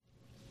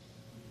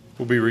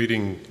We'll be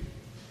reading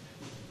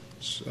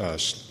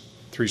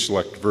three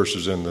select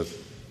verses in the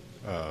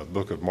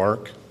book of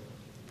Mark,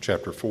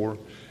 chapter 4.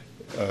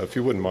 If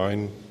you wouldn't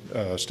mind,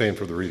 stand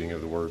for the reading of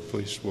the word,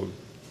 please. We'll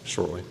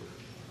shortly.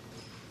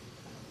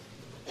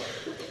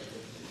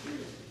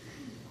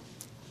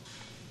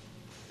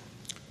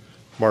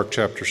 Mark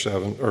chapter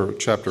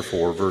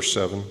 4, verse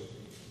 7.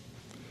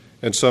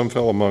 And some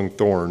fell among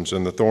thorns,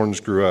 and the thorns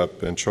grew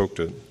up and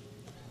choked it,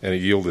 and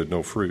it yielded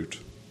no fruit.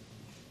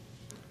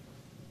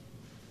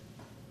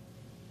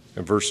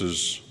 And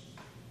verses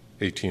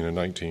 18 and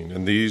 19.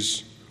 And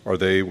these are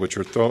they which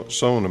are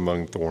sown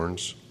among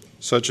thorns,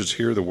 such as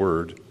hear the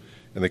word,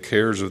 and the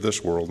cares of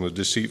this world, and the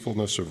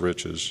deceitfulness of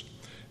riches,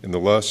 and the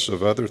lusts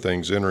of other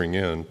things entering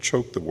in,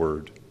 choke the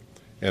word,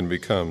 and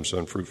becomes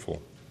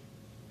unfruitful.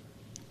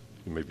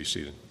 You may be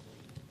seated.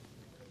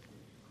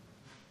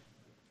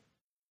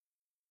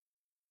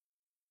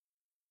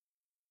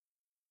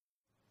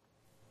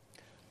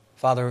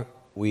 Father,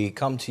 we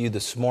come to you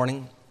this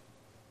morning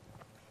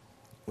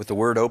with the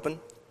word open.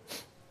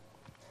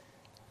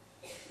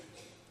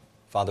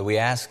 Father, we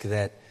ask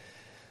that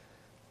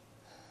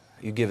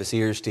you give us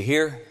ears to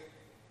hear.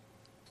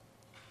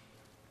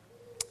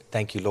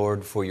 Thank you,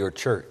 Lord, for your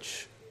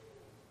church.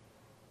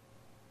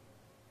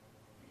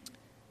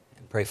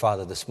 And pray,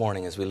 Father, this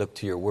morning as we look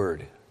to your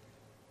word,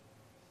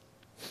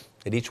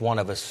 that each one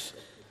of us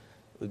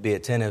would be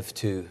attentive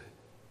to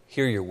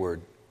hear your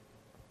word,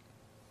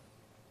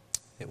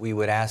 that we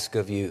would ask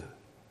of you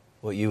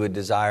what you would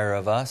desire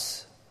of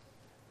us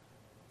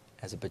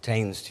as it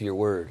pertains to your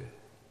word.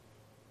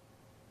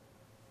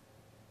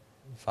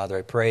 Father,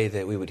 I pray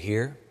that we would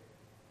hear,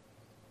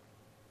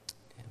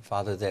 and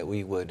Father, that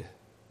we would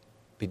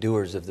be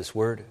doers of this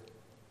word,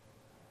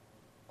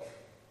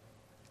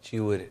 that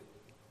you would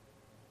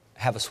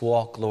have us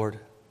walk, Lord,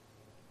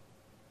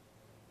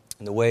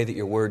 in the way that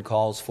your word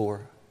calls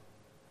for.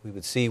 We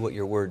would see what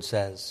your word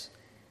says,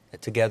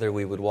 that together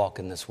we would walk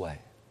in this way.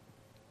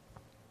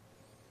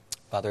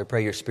 Father, I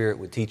pray your Spirit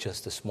would teach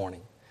us this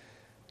morning.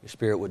 Your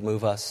Spirit would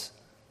move us.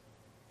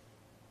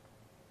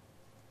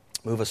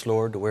 Move us,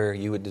 Lord, to where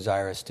you would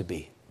desire us to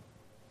be.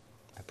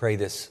 I pray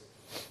this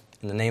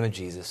in the name of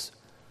Jesus.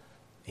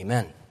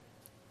 Amen.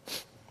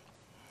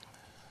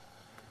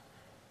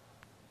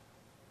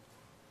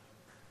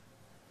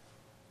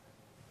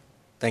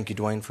 Thank you,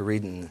 Dwayne, for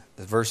reading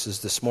the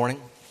verses this morning.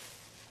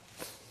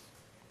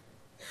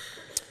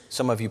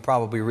 Some of you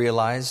probably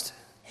realized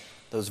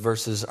those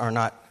verses are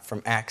not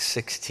from Acts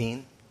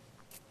 16,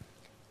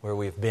 where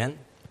we've been.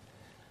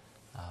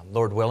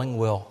 Lord willing,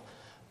 we'll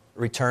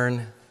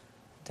return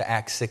to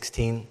Acts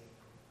 16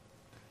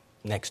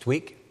 next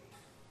week.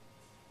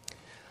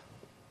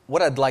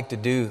 What I'd like to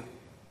do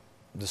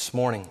this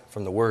morning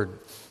from the Word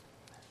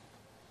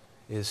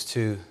is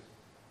to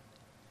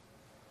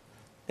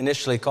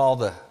initially call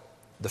the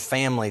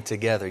family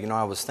together. You know,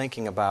 I was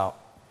thinking about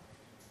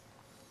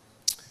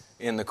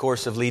in the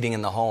course of leading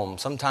in the home,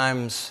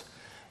 sometimes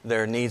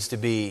there needs to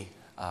be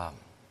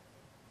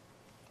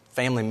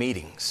family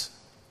meetings.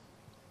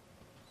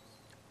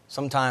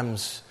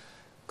 Sometimes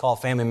call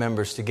family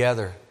members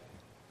together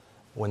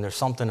when there's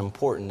something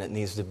important that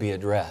needs to be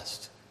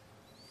addressed.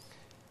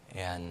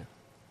 And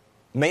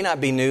it may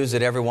not be news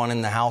that everyone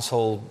in the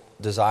household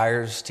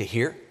desires to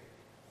hear.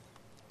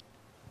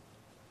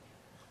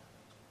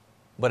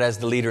 But as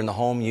the leader in the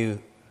home,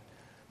 you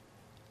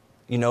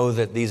know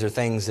that these are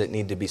things that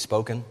need to be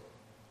spoken.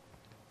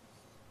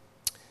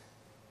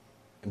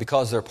 And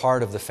because they're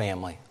part of the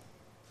family,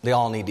 they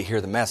all need to hear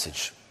the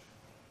message.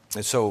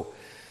 And so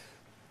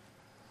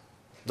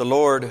the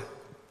Lord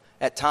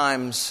at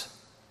times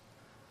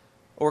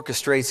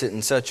orchestrates it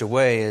in such a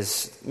way,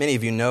 as many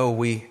of you know,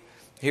 we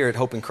here at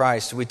Hope in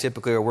Christ, we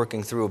typically are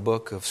working through a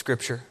book of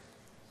Scripture.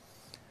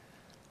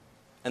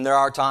 And there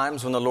are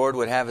times when the Lord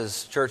would have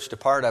his church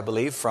depart, I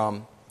believe,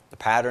 from the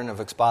pattern of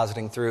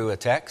expositing through a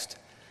text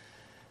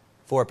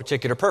for a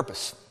particular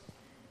purpose.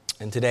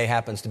 And today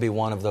happens to be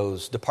one of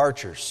those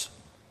departures.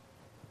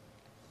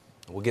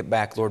 We'll get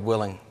back, Lord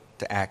willing,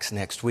 to Acts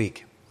next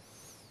week.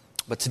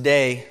 But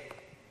today,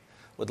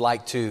 would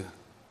like to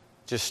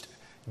just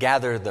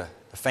gather the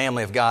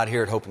family of God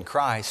here at Hope in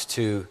Christ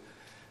to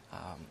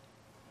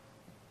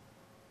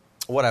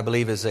what I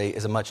believe is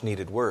a much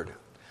needed word.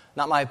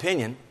 Not my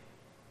opinion,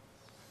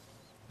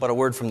 but a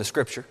word from the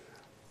Scripture.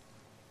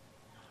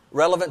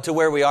 Relevant to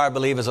where we are, I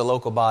believe, as a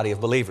local body of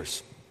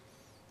believers.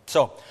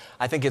 So,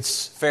 I think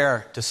it's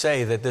fair to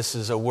say that this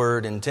is a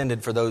word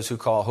intended for those who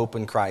call Hope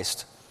in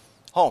Christ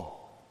home.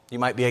 You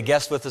might be a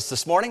guest with us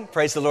this morning.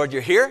 Praise the Lord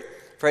you're here.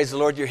 Praise the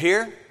Lord you're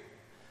here.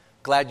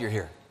 Glad you're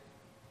here.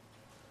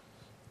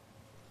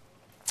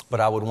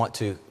 But I would want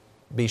to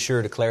be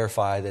sure to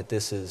clarify that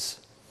this is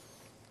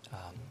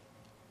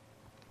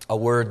a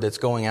word that's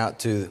going out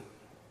to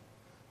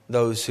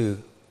those who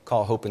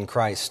call Hope in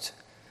Christ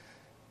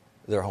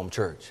their home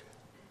church.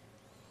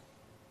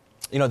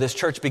 You know, this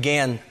church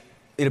began,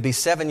 it'll be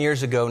 7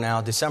 years ago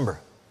now, December.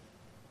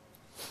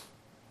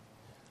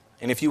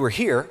 And if you were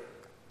here,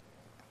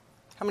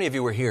 how many of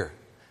you were here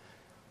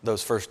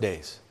those first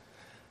days?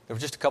 There were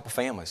just a couple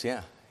families,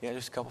 yeah,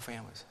 just a couple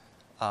families.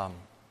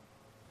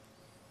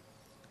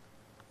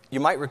 You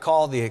might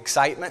recall the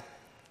excitement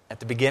at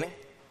the beginning.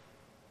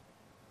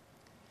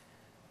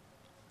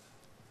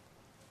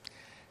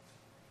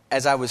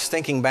 As I was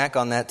thinking back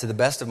on that to the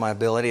best of my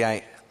ability,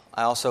 I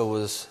also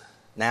was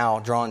now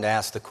drawn to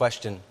ask the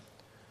question,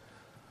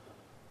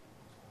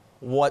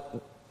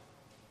 what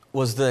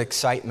was the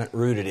excitement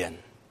rooted in?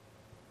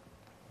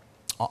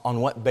 On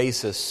what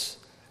basis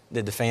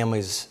did the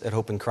families at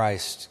Hope in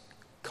Christ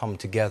come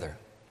together?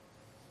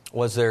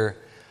 Was there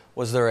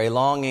a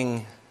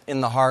longing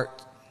in the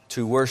heart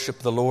to worship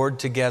the Lord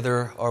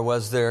together, or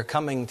was there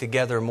coming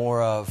together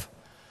more of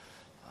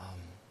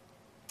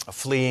a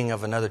fleeing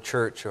of another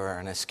church or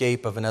an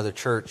escape of another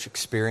church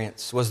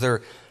experience? Was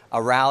there a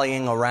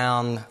rallying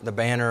around the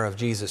banner of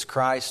Jesus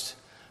Christ,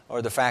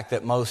 or the fact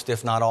that most,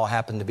 if not all,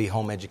 happened to be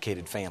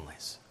home-educated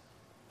families?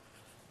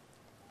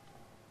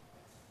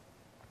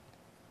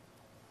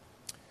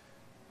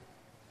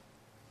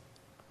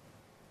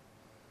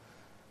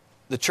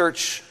 The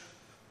church,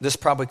 this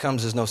probably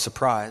comes as no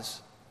surprise,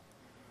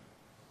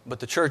 but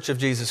the Church of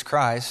Jesus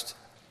Christ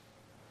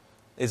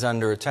is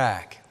under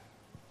attack,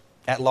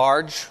 at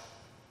large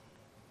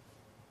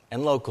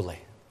and locally.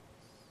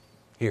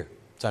 Here,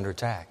 it's under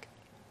attack.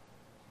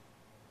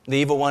 The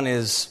evil one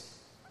is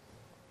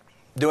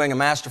doing a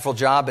masterful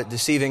job at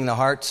deceiving the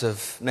hearts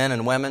of men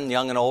and women,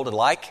 young and old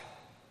alike.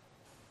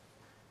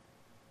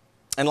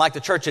 And like the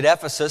church at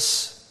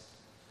Ephesus,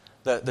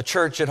 the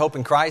church at Hope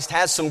in Christ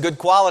has some good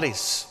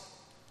qualities.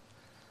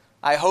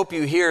 I hope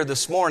you hear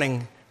this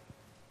morning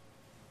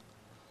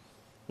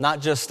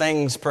not just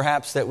things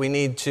perhaps that we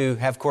need to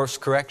have course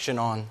correction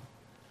on.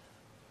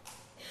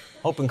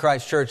 Hope in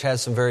Christ Church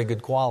has some very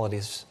good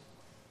qualities.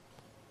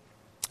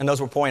 And those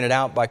were pointed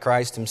out by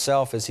Christ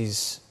himself as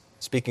he's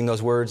speaking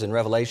those words in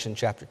Revelation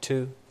chapter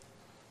 2.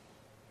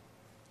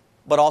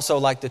 But also,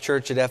 like the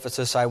church at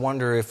Ephesus, I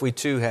wonder if we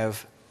too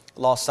have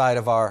lost sight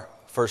of our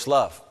first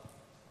love.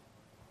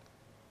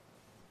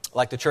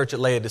 Like the church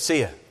at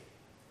Laodicea,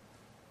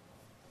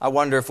 I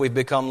wonder if we've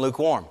become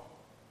lukewarm.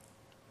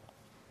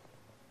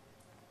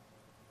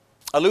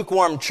 A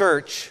lukewarm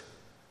church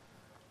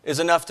is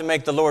enough to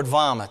make the Lord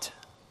vomit.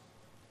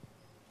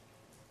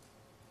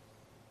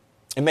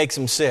 It makes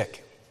him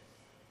sick,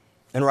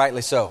 and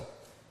rightly so.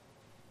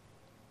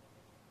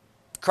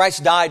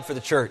 Christ died for the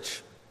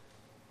church.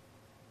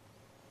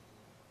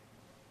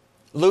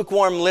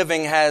 Lukewarm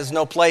living has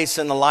no place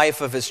in the life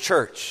of his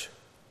church.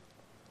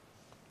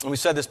 And we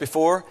said this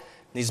before,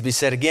 it needs to be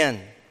said again.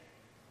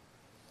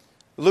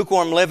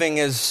 Lukewarm living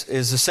is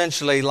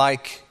essentially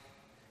like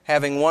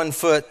having one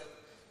foot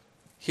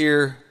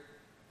here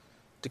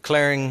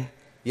declaring,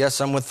 yes,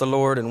 I'm with the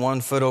Lord, and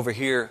one foot over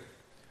here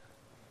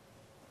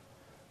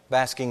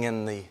basking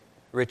in the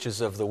riches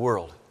of the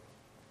world.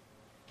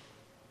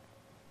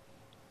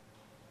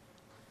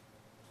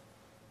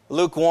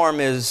 Lukewarm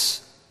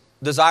is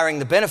desiring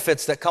the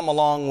benefits that come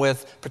along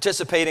with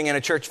participating in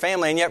a church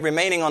family and yet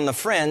remaining on the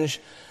fringe,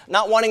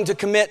 not wanting to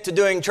commit to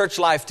doing church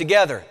life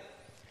together.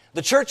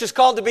 The church is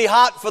called to be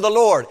hot for the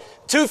Lord,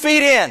 2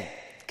 feet in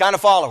kind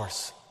of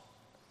followers.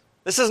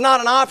 This is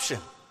not an option.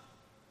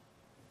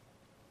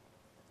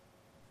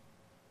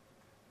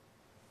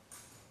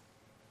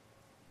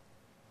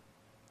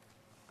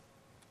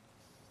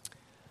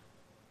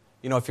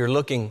 You know, if you're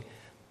looking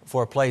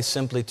for a place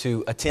simply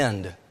to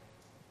attend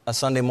a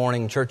Sunday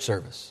morning church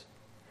service,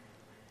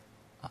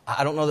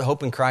 I don't know that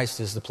Hope in Christ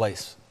is the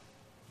place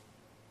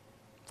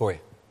for you.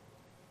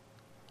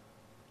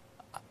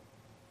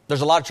 There's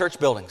a lot of church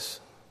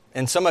buildings.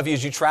 And some of you,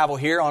 as you travel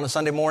here on a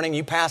Sunday morning,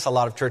 you pass a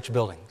lot of church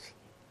buildings.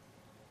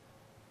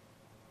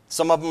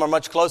 Some of them are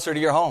much closer to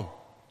your home.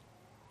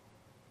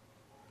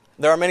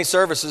 There are many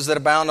services that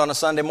abound on a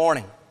Sunday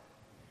morning.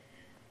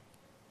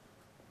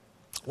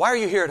 Why are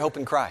you here at Hope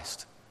in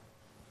Christ?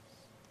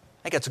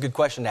 I think that's a good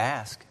question to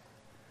ask.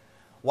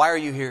 Why are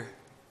you here?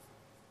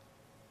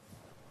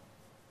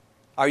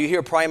 Are you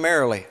here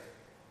primarily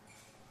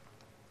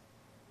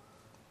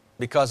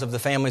because of the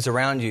families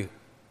around you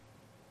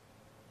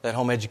that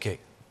home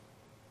educate?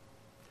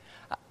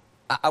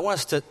 I want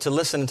us to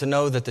listen and to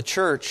know that the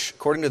church,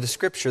 according to the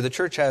Scripture, the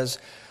church has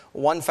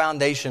one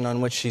foundation on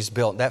which she's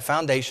built. That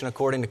foundation,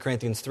 according to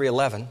Corinthians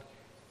 3:11,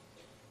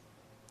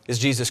 is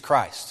Jesus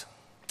Christ.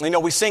 You know,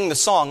 we sing the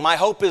song, my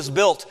hope is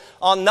built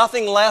on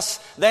nothing less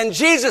than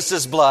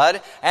Jesus'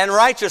 blood and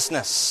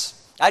righteousness.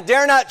 I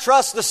dare not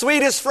trust the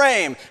sweetest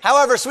frame.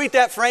 However sweet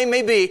that frame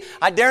may be,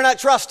 I dare not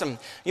trust him.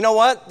 You know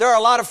what? There are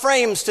a lot of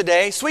frames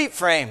today, sweet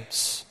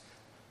frames.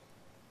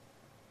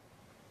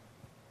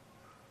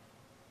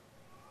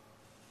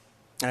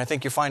 And I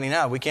think you're finding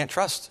out we can't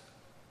trust.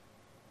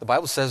 The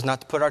Bible says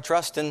not to put our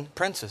trust in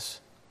princes,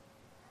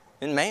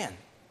 in man,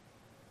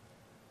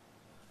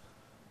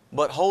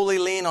 but wholly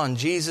lean on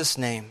Jesus'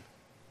 name.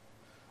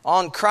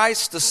 On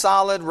Christ, the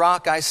solid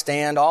rock I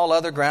stand. All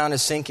other ground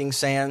is sinking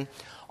sand.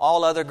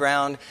 All other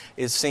ground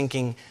is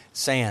sinking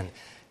sand.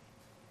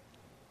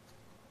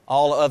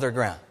 All other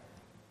ground.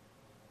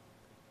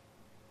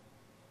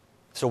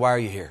 So why are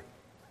you here?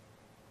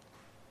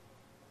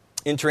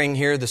 entering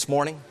here this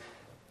morning?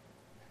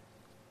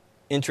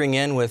 Entering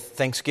in with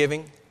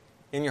thanksgiving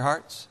in your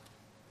hearts?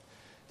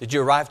 Did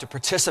you arrive to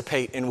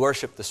participate in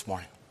worship this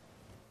morning?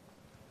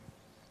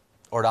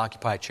 Or to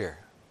occupy a chair?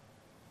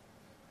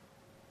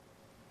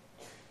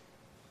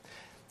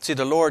 See,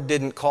 the Lord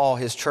didn't call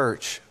His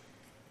church.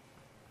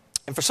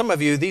 And for some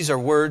of you, these are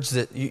words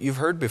that you've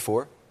heard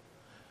before.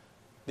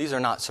 These are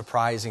not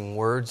surprising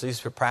words.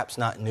 These are perhaps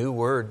not new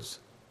words.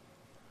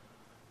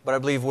 But I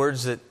believe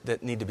words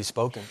that need to be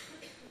spoken.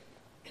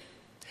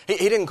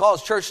 He didn't call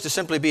His church to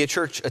simply be a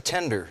church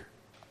attender.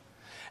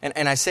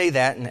 And I say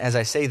that, and as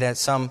I say that,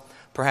 some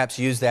perhaps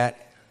use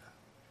that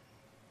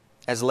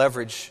as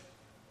leverage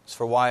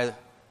for why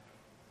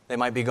they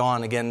might be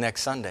gone again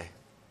next Sunday.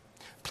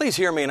 Please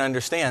hear me and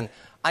understand.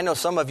 I know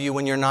some of you,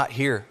 when you're not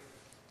here,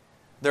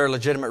 there are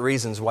legitimate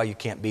reasons why you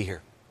can't be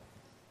here.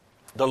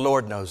 The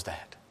Lord knows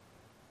that.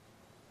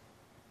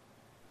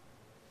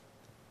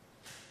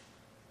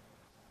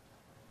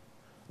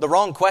 The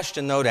wrong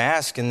question, though, to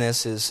ask in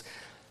this is,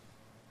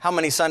 how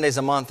many Sundays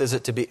a month is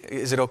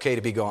it okay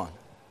to be gone?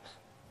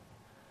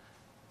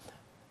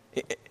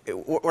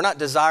 We're not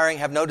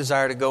have no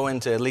desire to go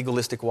into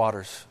legalistic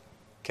waters,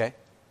 okay,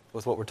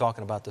 with what we're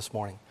talking about this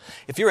morning.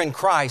 If you're in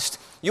Christ,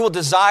 you will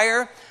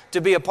desire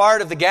to be a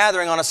part of the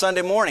gathering on a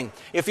Sunday morning.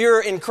 If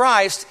you're in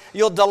Christ,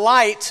 you'll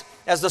delight,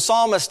 as the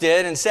psalmist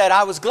did, and said,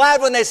 I was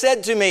glad when they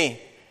said to me,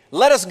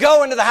 let us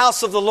go into the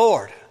house of the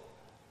Lord.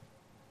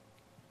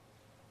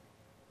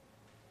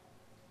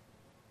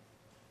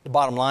 The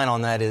bottom line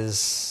on that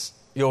is,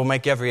 you'll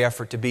make every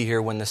effort to be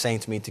here when the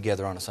saints meet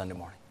together on a Sunday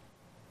morning.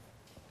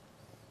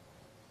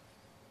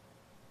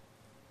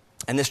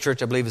 And this,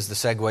 church, I believe, is the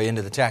segue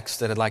into the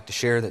text that I'd like to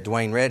share that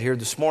Dwayne read here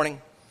this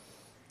morning.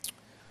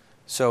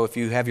 So if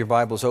you have your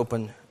Bibles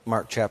open,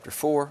 Mark chapter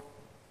 4.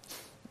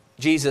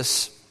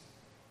 Jesus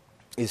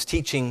is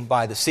teaching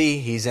by the sea.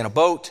 He's in a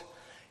boat.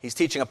 He's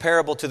teaching a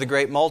parable to the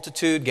great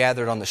multitude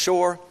gathered on the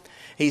shore.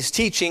 He's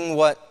teaching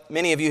what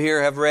many of you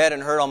here have read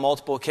and heard on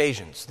multiple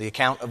occasions, the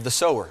account of the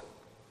sower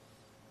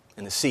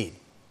and the seed.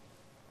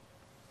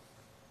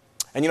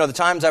 And the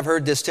times I've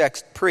heard this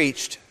text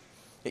preached,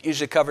 it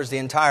usually covers the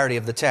entirety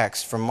of the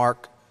text from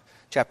Mark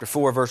chapter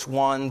 4, verse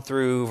 1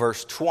 through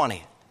verse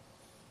 20,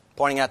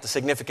 pointing out the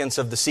significance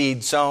of the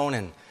seed sown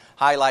and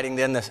highlighting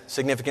then the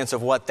significance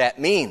of what that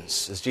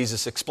means as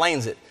Jesus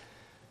explains it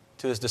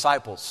to His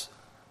disciples.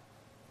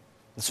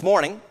 This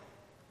morning,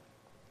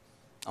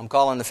 I'm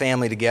calling the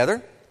family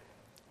together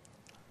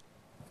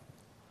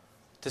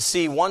to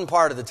see one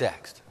part of the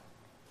text.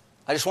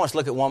 I just want us to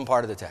look at one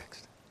part of the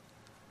text.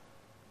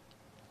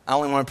 I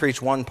only want to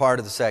preach one part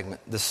of the segment,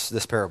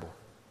 this parable.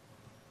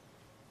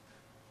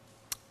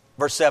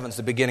 Verse 7 is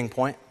the beginning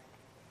point.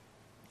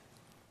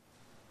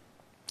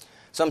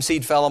 Some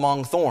seed fell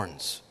among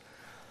thorns,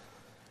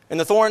 and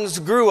the thorns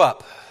grew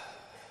up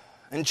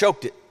and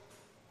choked it,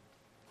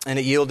 and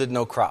it yielded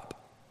no crop.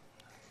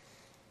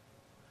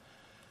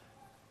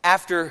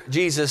 After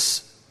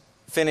Jesus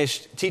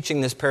finished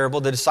teaching this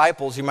parable, the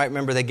disciples, you might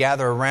remember, they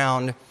gather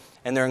around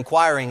and they're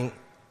inquiring,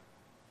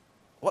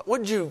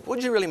 What did you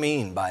really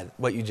mean by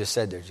what you just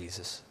said there,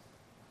 Jesus?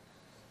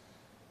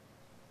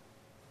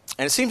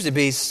 And it seems to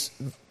be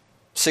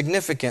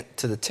significant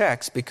to the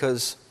text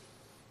because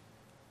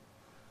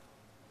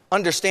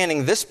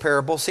understanding this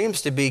parable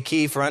seems to be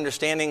key for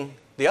understanding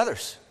the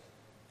others.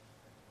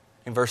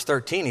 In verse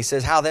 13, he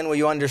says, how then will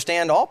you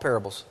understand all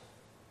parables?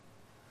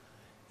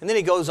 And then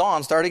he goes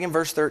on, starting in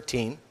verse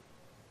 13,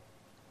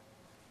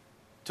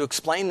 to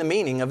explain the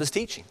meaning of his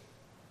teaching.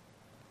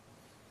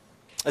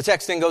 The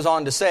text then goes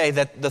on to say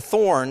that the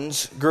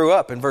thorns grew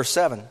up in verse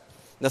 7.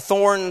 The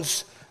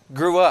thorns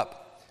grew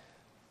up.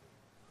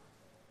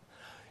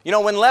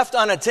 When left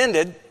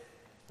unattended,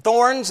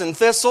 thorns and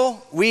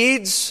thistle,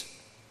 weeds,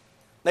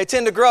 they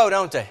tend to grow,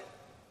 don't they?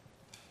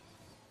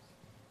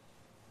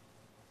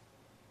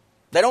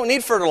 They don't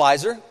need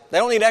fertilizer. They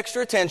don't need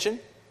extra attention.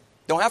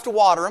 Don't have to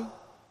water them.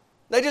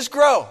 They just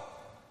grow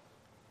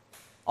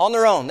on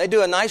their own. They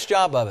do a nice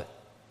job of it.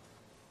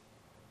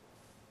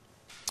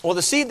 Well,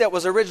 the seed that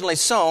was originally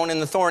sown in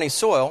the thorny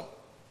soil,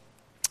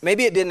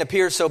 maybe it didn't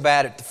appear so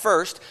bad at the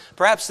first.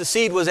 Perhaps the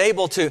seed was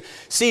able to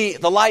see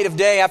the light of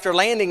day after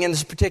landing in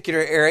this particular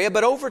area.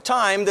 But over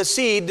time, the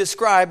seed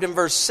described in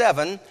verse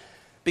 7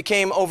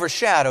 became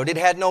overshadowed. It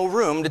had no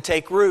room to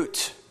take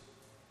root.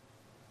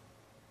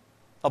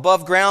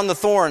 Above ground, the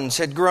thorns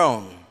had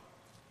grown.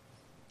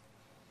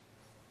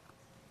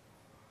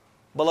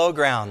 Below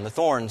ground, the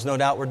thorns, no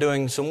doubt, were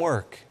doing some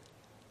work.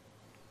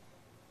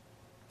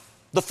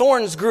 The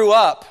thorns grew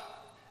up,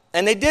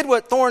 and they did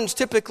what thorns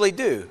typically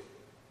do.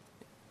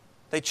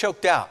 They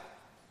choked out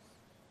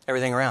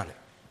everything around it.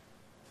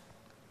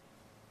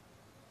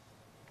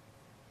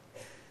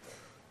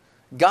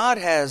 God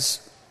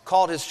has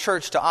called His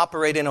church to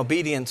operate in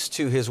obedience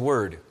to His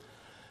word,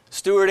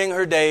 stewarding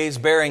her days,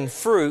 bearing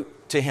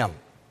fruit to Him.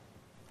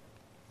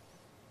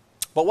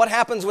 But what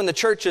happens when the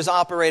church is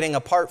operating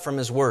apart from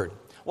His word?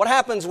 What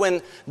happens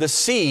when the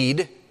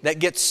seed that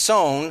gets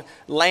sown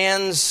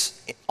lands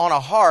on a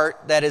heart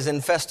that is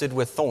infested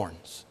with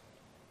thorns?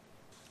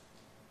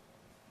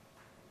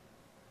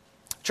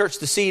 Church,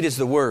 the seed is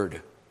the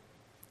Word.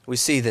 We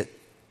see that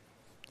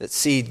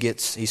seed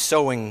he's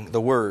sowing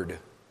the Word.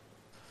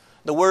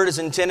 The Word is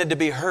intended to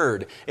be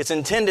heard. It's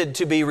intended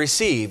to be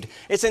received.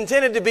 It's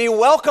intended to be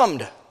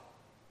welcomed.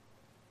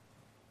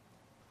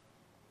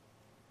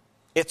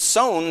 It's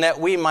sown that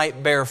we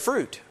might bear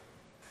fruit.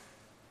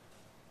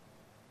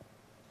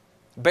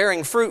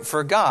 Bearing fruit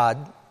for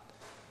God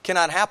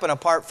cannot happen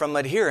apart from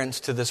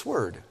adherence to this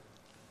Word.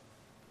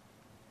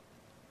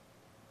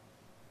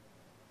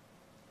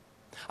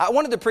 I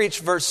wanted to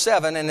preach verse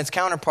 7 and its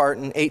counterpart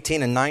in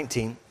 18 and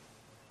 19.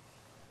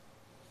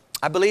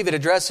 I believe it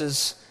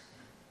addresses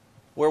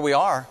where we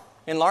are,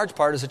 in large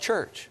part as a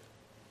church.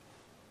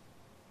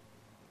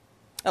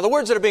 Now, the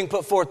words that are being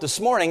put forth this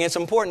morning, it's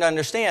important to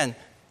understand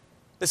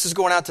this is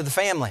going out to the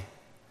family.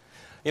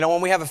 You know,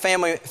 when we have a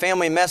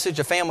family message,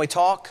 a family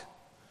talk,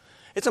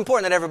 it's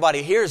important that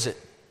everybody hears it.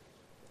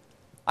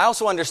 I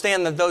also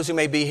understand that those who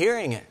may be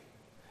hearing it,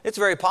 it's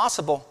very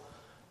possible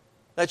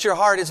that your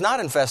heart is not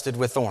infested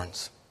with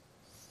thorns.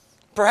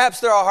 Perhaps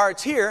there are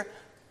hearts here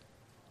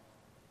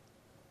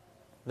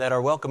that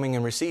are welcoming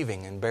and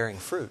receiving and bearing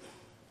fruit.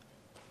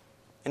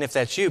 And if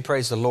that's you,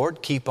 praise the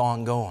Lord, keep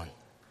on going.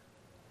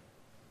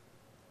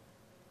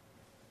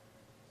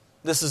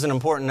 This is an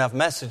important enough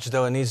message,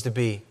 though it needs to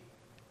be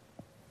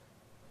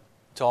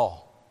to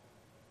all.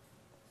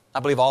 I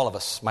believe all of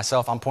us,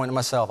 myself, I'm pointing to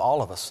myself,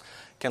 all of us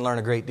can learn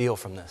a great deal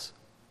from this.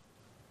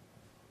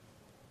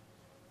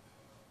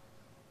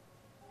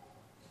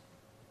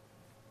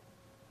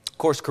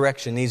 Course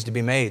correction needs to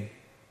be made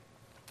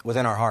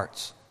within our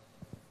hearts.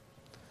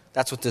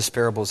 That's what this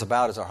parable is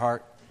about, is our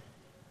heart.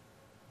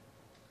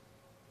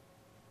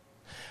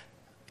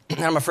 And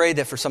I'm afraid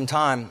that for some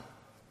time,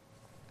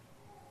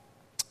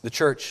 the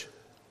church,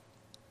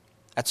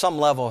 at some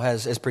level,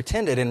 has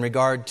pretended in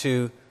regard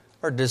to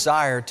or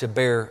desire to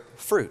bear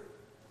fruit.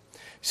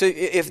 So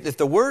if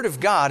the Word of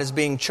God is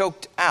being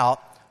choked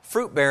out,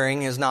 fruit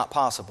bearing is not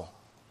possible.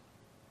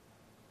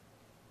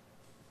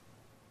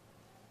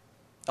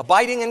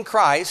 Abiding in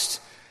Christ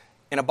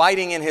and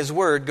abiding in His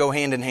Word go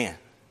hand in hand.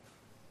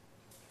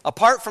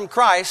 Apart from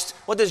Christ,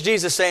 what does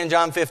Jesus say in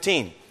John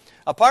 15?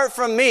 Apart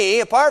from me,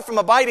 apart from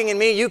abiding in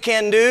me, you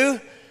can do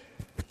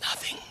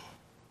nothing.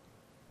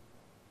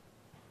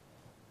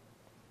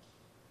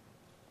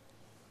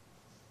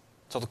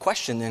 So the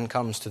question then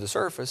comes to the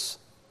surface.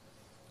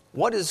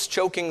 What is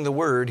choking the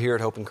Word here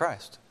at Hope in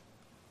Christ?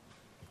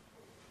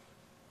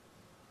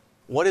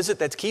 What is it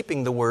that's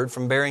keeping the Word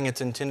from bearing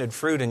its intended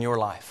fruit in your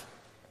life?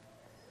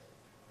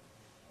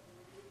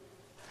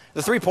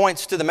 The 3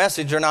 points to the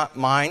message are not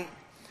mine.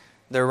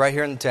 They're right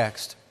here in the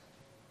text.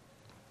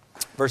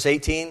 Verse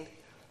 18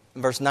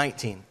 and verse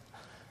 19.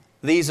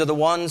 These are the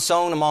ones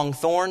sown among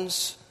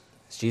thorns.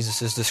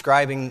 Jesus is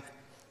describing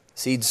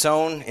seed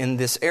sown in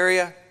this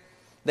area.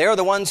 They are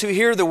the ones who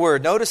hear the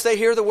Word. Notice they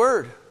hear the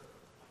Word.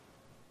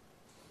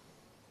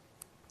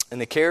 And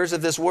the cares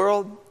of this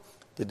world,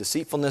 the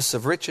deceitfulness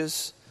of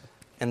riches,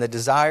 and the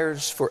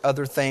desires for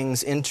other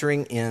things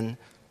entering in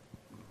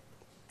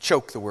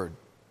choke the Word.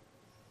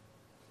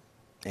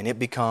 And it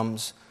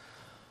becomes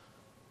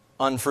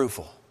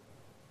unfruitful.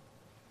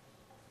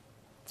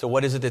 So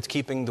what is it that's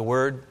keeping the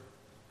Word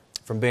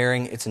from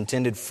bearing its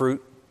intended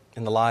fruit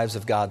in the lives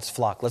of God's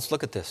flock? Let's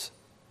look at this.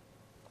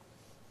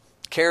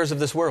 Cares of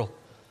this world.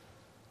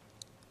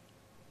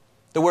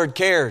 The word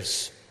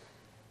cares.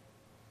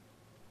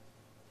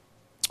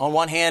 On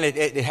one hand,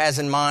 it has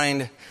in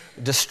mind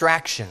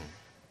distraction.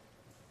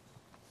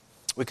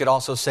 We could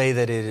also say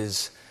that it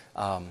is,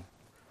 a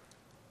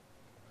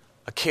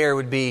care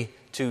would be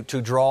to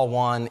draw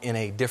one in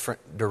a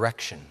different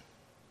direction.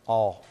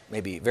 All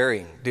maybe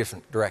varying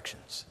different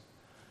directions.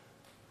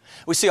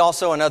 We see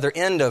also another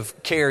end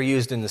of care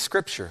used in the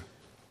Scripture.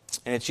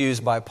 And it's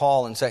used by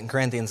Paul in 2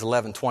 Corinthians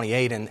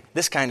 11:28. And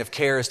this kind of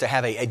care is to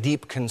have a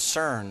deep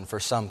concern for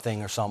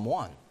something or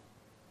someone.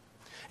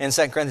 In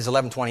 2 Corinthians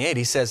 11:28,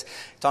 he says,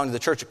 talking to the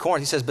church at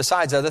Corinth, he says,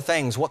 besides other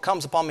things, what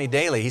comes upon me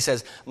daily? He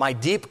says, my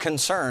deep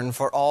concern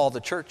for all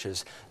the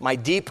churches. My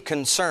deep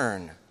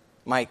concern,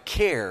 my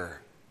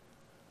care,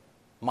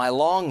 my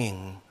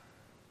longing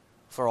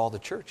for all the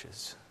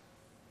churches.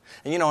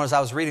 And you know, as I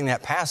was reading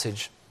that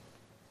passage,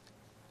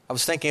 I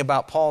was thinking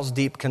about Paul's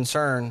deep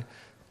concern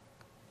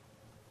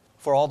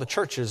for all the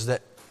churches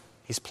that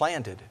he's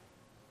planted.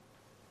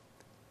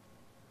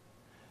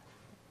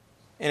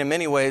 And in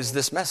many ways,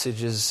 this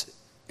message is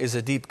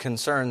a deep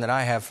concern that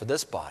I have for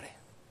this body.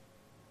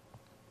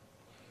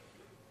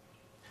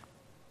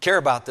 Care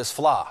about this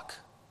flock.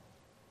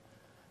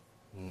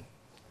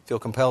 Feel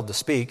compelled to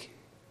speak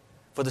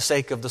for the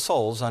sake of the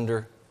souls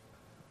under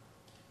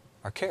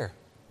our care.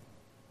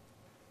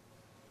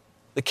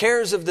 The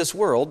cares of this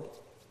world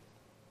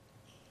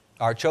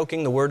are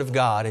choking the Word of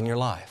God in your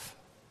life.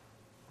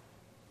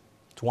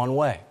 It's one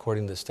way,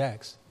 according to this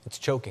text. It's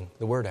choking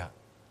the Word out.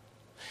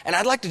 And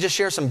I'd like to just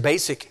share some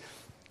basic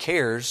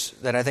cares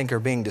that I think are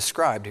being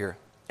described here.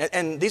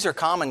 And these are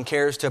common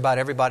cares to about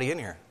everybody in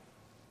here.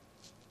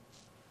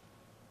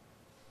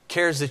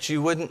 Cares that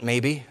you wouldn't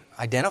maybe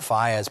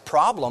identify as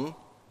problem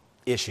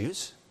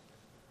issues,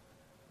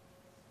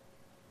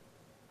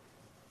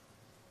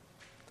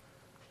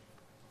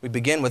 We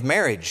begin with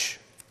marriage.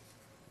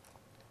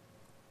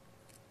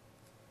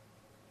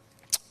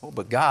 Oh,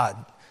 but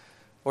God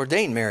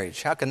ordained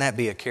marriage. How can that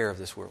be a care of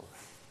this world?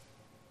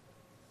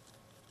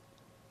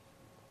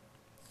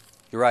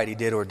 You're right, He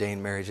did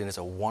ordain marriage, and it's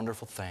a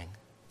wonderful thing.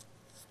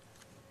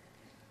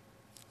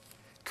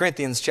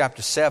 Corinthians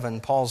chapter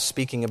 7, Paul's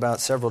speaking about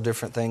several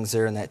different things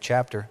there in that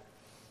chapter.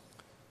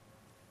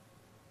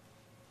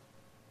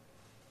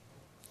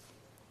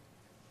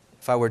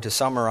 If I were to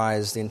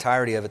summarize the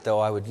entirety of it, though,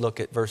 I would look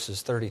at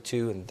verses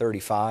 32 and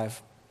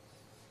 35.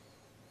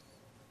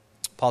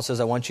 Paul says,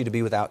 I want you to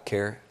be without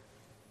care.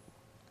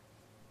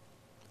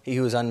 He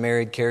who is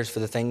unmarried cares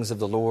for the things of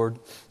the Lord,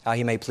 how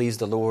he may please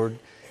the Lord.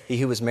 He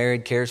who is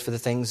married cares for the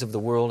things of the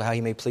world, how he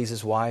may please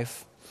his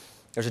wife.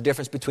 There's a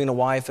difference between a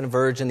wife and a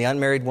virgin. The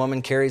unmarried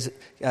woman cares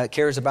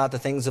about the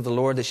things of the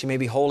Lord, that she may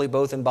be holy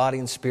both in body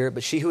and spirit.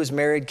 But she who is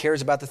married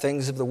cares about the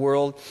things of the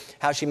world,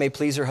 how she may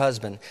please her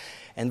husband.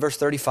 And verse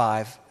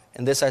 35,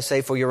 and this I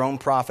say for your own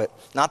profit,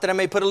 not that I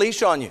may put a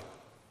leash on you,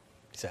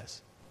 he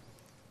says,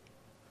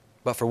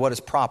 but for what is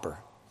proper,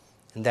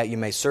 and that you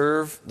may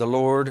serve the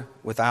Lord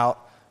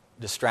without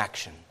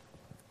distraction.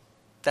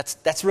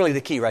 That's really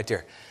the key right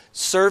there.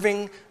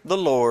 Serving the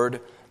Lord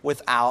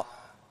without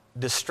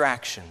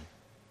distraction.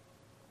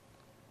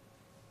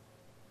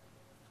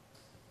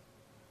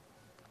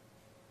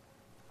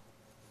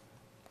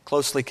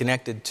 Closely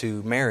connected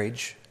to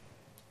marriage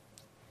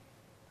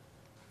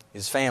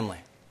is family,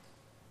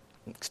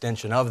 an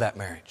extension of that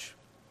marriage.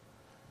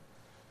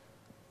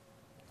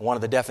 One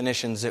of the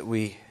definitions that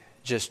we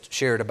just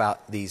shared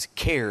about these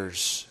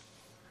cares,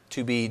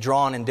 to be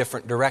drawn in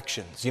different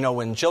directions. You know,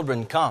 when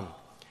children come,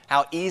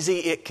 how easy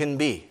it can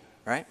be,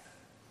 right?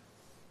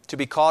 To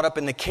be caught up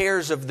in the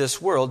cares of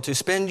this world, to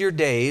spend your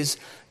days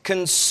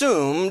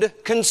consumed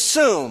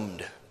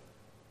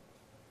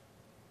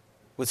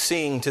with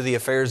seeing to the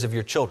affairs of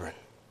your children.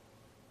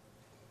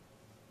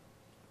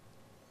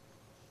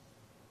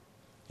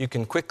 You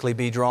can quickly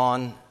be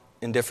drawn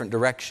in different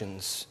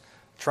directions,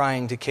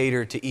 trying to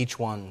cater to each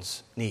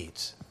one's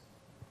needs.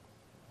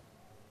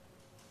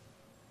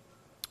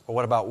 Or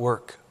what about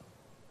work?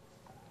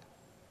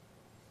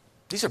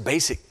 These are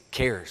basic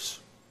cares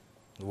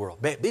in the world.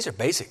 These are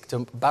basic to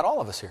about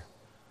all of us here.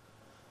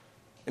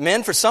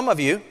 Men, for some of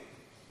you,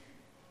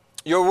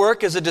 your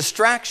work is a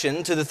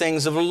distraction to the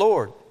things of the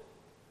Lord.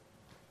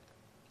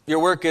 Your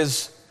work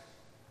is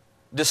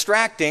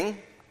distracting,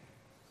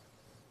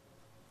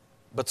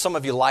 but some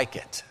of you like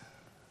it.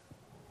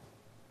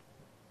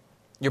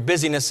 Your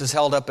busyness is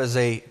held up as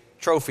a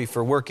trophy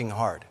for working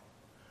hard.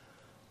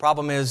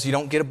 Problem is, you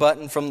don't get a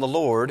button from the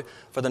Lord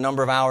for the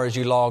number of hours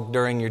you log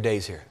during your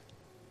days here.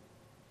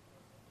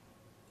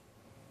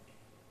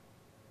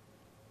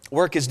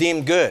 Work is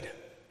deemed good,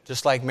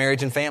 just like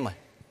marriage and family.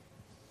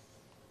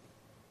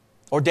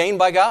 Ordained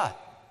by God.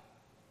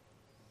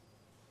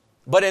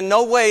 But in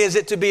no way is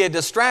it to be a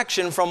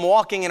distraction from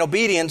walking in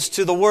obedience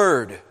to the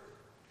Word.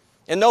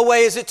 In no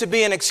way is it to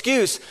be an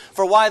excuse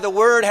for why the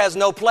Word has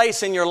no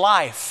place in your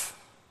life.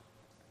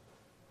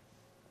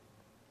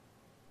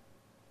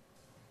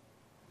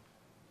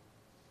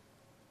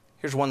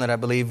 Here's one that I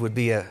believe would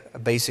be a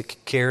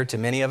basic care to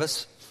many of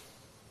us.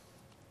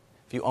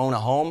 If you own a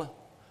home,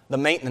 the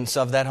maintenance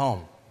of that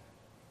home,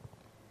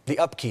 the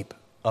upkeep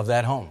of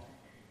that home,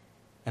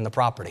 and the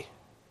property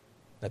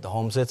that the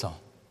home sits on.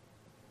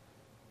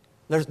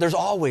 There's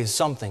always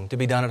something to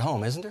be done at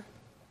home, isn't there?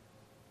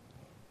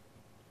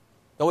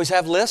 You always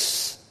have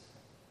lists,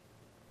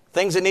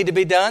 things that need to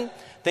be done,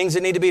 things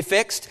that need to be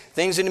fixed,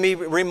 things that need to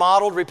be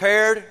remodeled,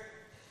 repaired.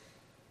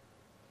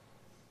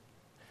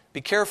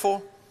 Be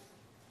careful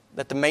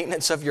that the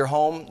maintenance of your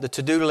home, the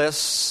to-do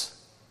lists,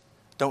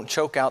 don't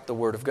choke out the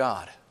Word of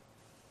God.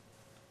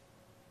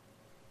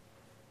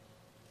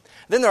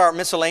 Then there are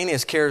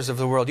miscellaneous cares of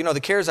the world. You know, the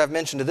cares I've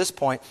mentioned to this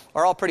point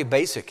are all pretty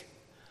basic.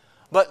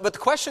 But the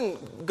question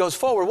goes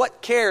forward,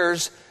 what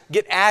cares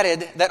get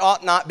added that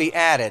ought not be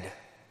added?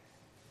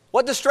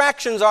 What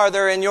distractions are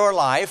there in your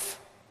life?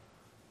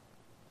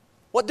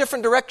 What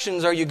different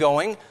directions are you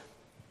going?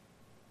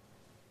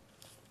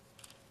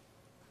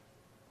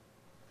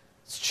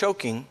 It's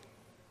choking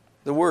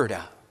the Word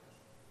out.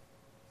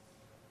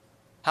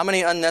 How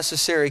many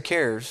unnecessary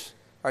cares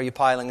are you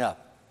piling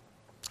up?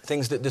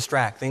 Things that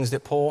distract, things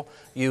that pull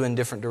you in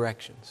different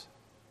directions.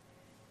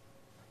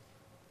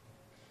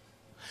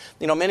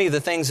 You know, many of the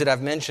things that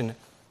I've mentioned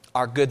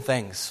are good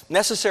things,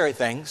 necessary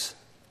things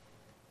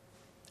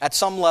at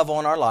some level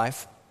in our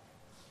life.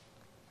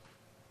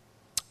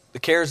 The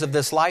cares of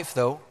this life,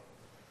 though,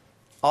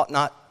 ought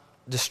not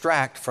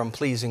distract from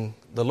pleasing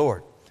the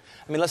Lord.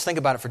 I mean, let's think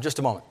about it for just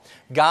a moment.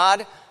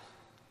 God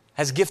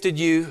has gifted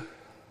you,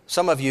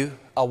 some of you,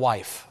 a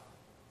wife.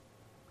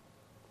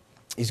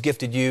 He's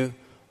gifted you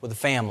with a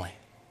family.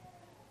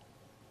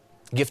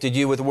 Gifted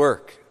you with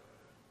work,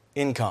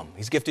 income.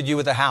 He's gifted you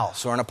with a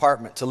house or an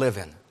apartment to live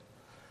in.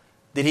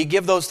 Did He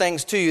give those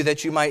things to you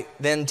that you might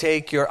then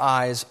take your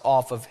eyes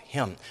off of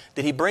Him?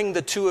 Did He bring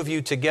the two of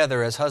you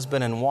together as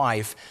husband and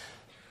wife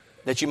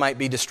that you might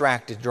be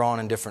distracted, drawn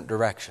in different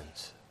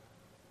directions?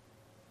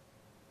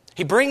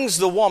 He brings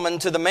the woman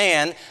to the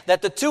man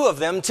that the two of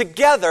them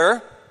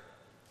together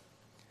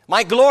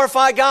might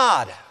glorify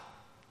God.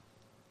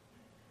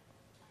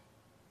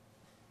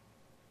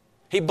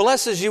 He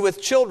blesses you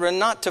with children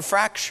not to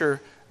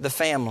fracture the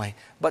family,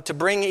 but to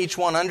bring each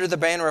one under the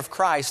banner of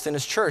Christ and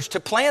His church, to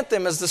plant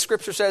them, as the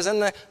Scripture says, in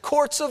the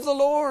courts of the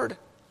Lord.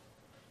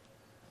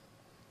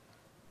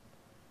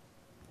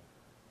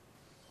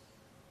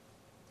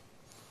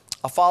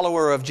 A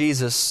follower of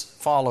Jesus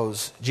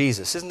follows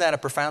Jesus. Isn't that a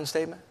profound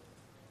statement?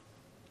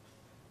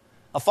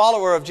 A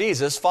follower of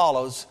Jesus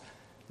follows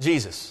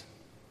Jesus.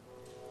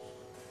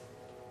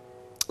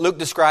 Luke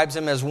describes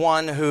him as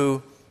one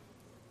who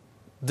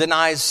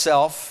denies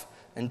self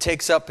and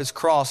takes up his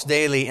cross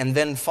daily and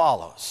then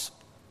follows.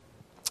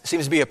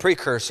 Seems to be a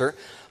precursor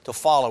to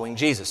following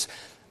Jesus.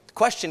 The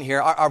question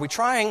here, are we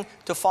trying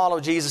to follow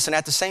Jesus and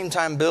at the same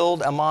time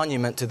build a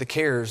monument to the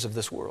cares of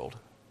this world?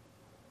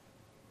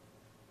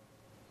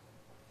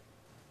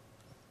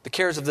 The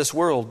cares of this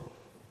world,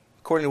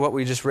 according to what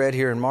we just read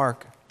here in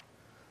Mark,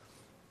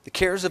 the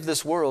cares of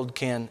this world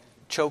can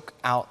choke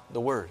out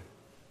the Word.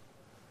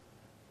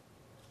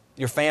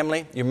 Your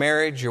family, your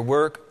marriage, your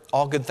work,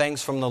 all good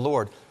things from the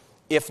Lord,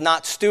 if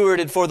not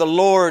stewarded for the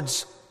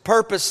Lord's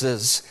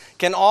purposes,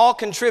 can all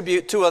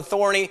contribute to a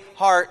thorny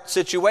heart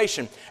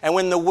situation. And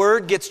when the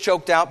Word gets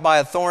choked out by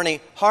a thorny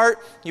heart,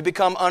 you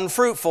become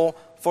unfruitful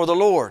for the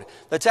Lord.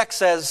 The text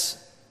says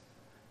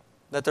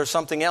that there's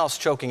something else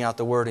choking out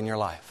the Word in your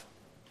life.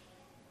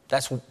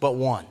 That's but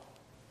one.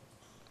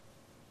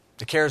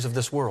 The cares of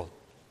this world.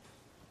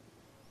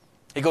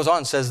 He goes on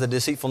and says the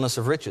deceitfulness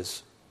of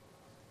riches.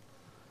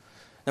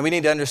 Now we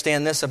need to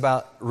understand this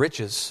about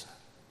riches.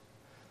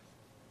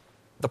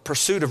 The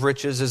pursuit of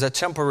riches is a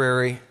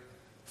temporary,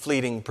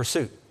 fleeting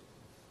pursuit.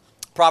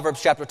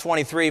 Proverbs chapter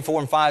 23,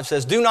 4 and 5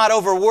 says, "Do not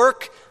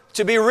overwork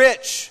to be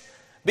rich.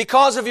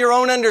 Because of your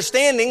own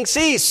understanding,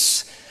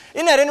 cease."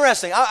 Isn't that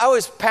interesting? I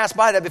always passed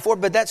by that before,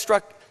 but that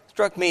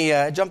struck me,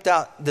 jumped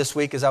out this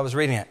week as I was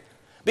reading it.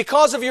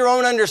 Because of your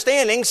own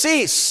understanding,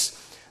 cease.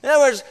 In other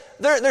words,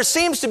 there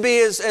seems to be,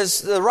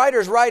 as the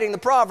writer's writing the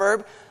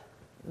proverb,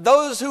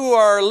 those who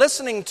are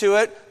listening to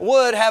it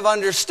would have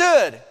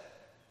understood.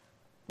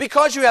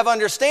 Because you have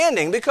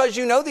understanding, because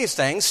you know these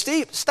things,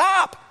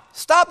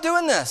 stop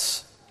doing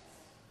this.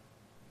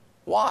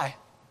 Why?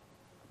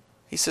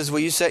 He says, will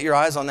you set your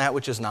eyes on that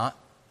which is not?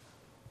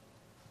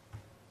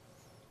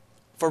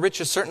 For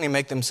riches certainly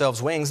make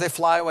themselves wings. They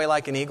fly away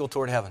like an eagle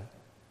toward heaven.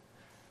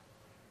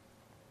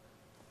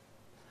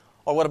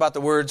 Or what about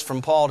the words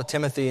from Paul to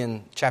Timothy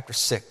in chapter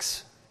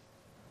 6?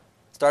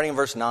 Starting in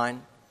verse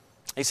 9.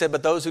 He said,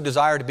 "But those who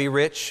desire to be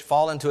rich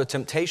fall into a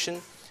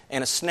temptation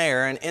and a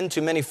snare, and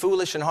into many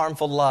foolish and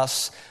harmful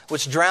lusts,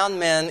 which drown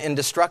men in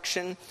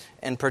destruction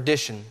and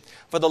perdition.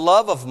 For the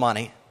love of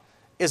money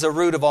is a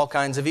root of all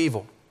kinds of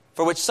evil,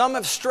 for which some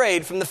have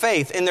strayed from the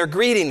faith in their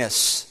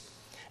greediness,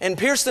 and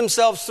pierced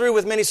themselves through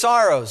with many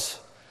sorrows.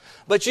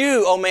 But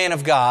you, O man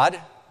of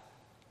God,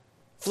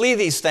 flee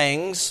these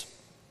things,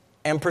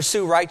 and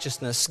pursue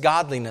righteousness,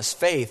 godliness,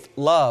 faith,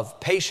 love,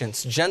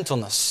 patience,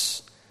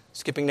 gentleness."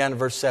 Skipping down to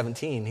verse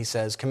 17, he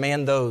says,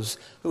 "Command those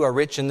who are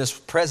rich in this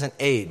present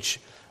age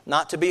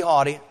not to be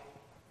haughty,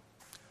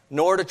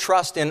 nor to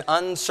trust in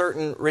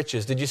uncertain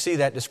riches." Did you see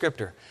that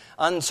descriptor?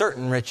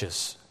 Uncertain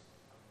riches.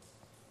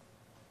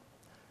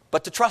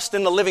 But to trust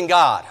in the living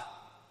God,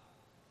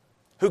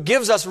 who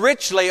gives us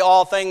richly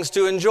all things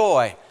to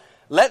enjoy.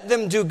 Let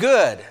them do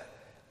good,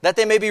 that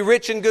they may be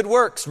rich in good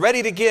works,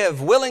 ready to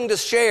give, willing to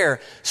share,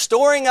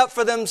 storing up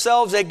for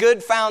themselves a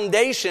good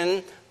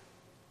foundation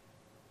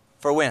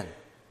for when?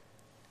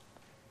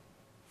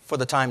 For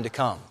the time to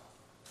come,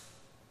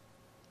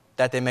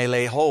 that they may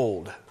lay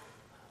hold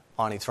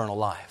on eternal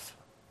life.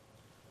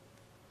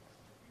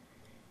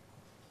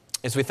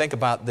 As we think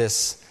about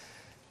this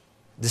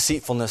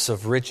deceitfulness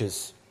of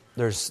riches,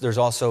 there's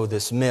also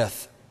this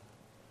myth.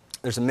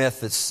 There's a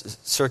myth that's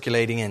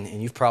circulating,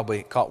 and you've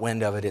probably caught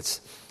wind of it.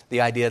 It's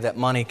the idea that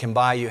money can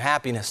buy you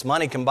happiness.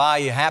 Money can buy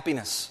you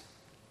happiness.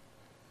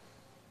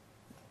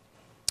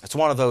 It's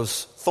one of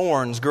those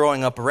thorns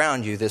growing up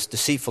around you, this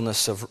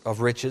deceitfulness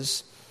of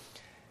riches.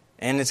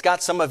 And it's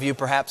got some of you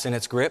perhaps in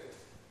its grip.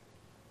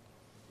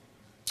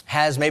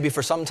 Has maybe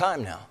for some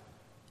time now.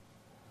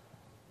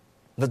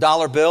 The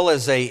dollar bill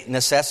is a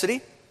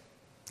necessity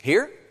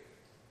here,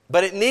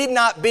 but it need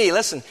not be,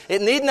 listen,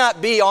 it need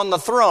not be on the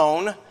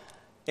throne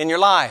in your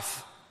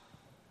life.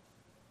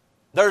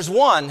 There's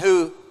one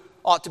who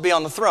ought to be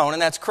on the throne,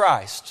 and that's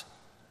Christ.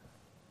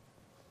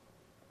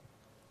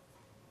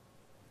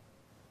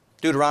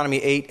 Deuteronomy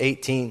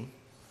 8:18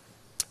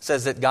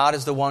 says that God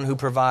is the one who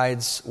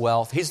provides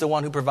wealth. He's the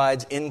one who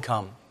provides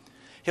income.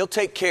 He'll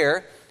take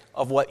care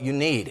of what you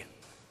need.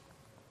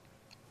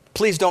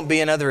 Please don't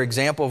be another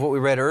example of what we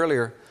read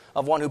earlier,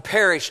 of one who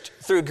perished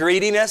through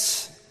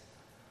greediness,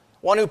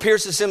 one who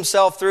pierces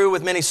himself through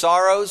with many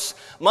sorrows.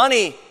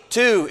 Money,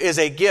 too, is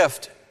a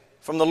gift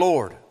from the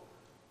Lord.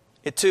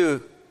 It,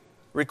 too,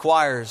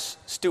 requires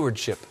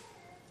stewardship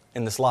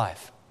in this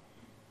life.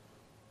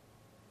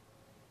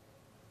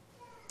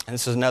 And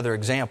this is another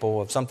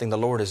example of something the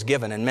Lord has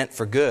given and meant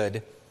for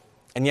good,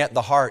 and yet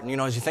the heart,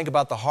 and as you think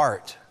about the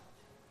heart,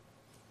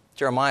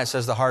 Jeremiah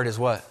says the heart is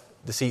what?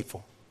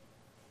 Deceitful.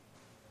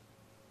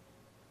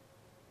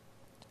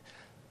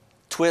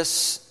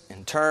 Twists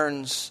and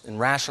turns and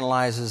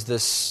rationalizes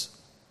this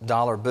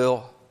dollar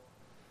bill.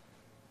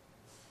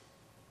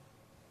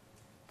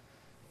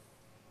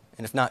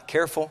 And if not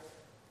careful,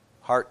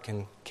 heart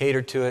can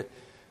cater to it,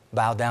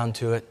 bow down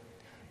to it,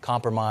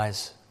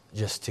 compromise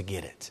just to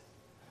get it.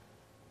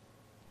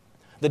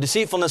 The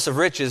deceitfulness of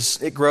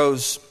riches, it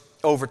grows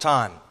over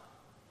time.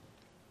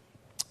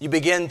 You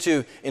begin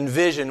to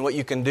envision what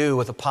you can do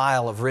with a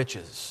pile of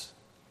riches.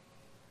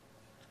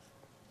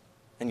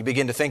 And you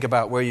begin to think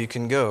about where you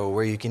can go,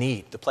 where you can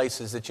eat, the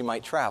places that you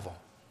might travel,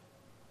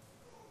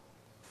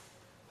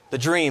 the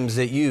dreams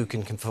that you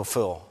can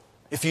fulfill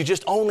if you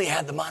just only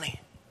had the money.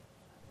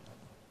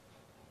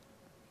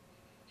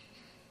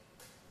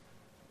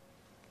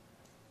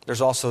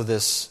 There's also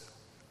this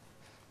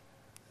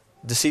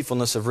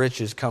deceitfulness of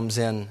riches comes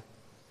in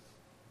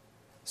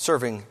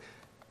serving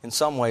in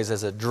some ways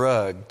as a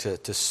drug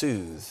to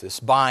soothe, this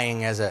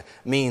buying as a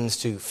means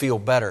to feel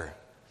better,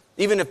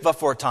 even if but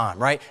for a time,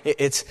 right?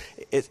 It's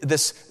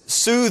this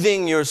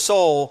soothing your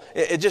soul.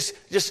 It just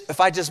if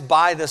I just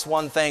buy this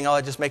one thing,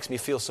 it just makes me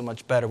feel so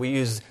much better. We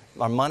use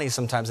our money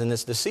sometimes in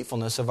this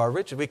deceitfulness of our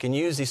riches. We can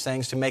use these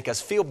things to make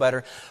us feel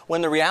better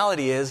when the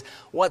reality is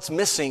what's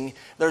missing,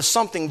 there's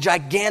something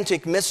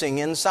gigantic missing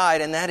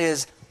inside, and that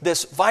is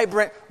this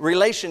vibrant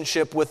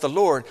relationship with the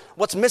Lord.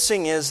 What's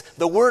missing is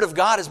the Word of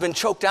God has been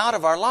choked out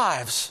of our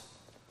lives,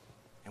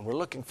 and we're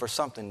looking for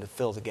something to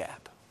fill the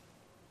gap.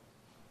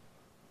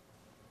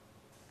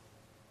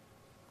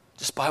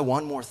 Just buy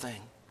one more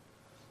thing.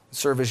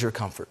 Serve as your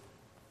comfort.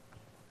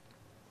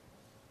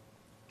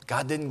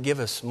 God didn't give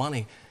us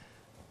money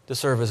to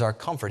serve as our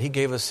comfort. He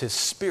gave us His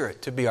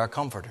Spirit to be our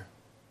comforter.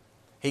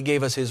 He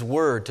gave us His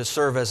Word to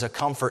serve as a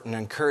comfort and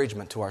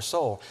encouragement to our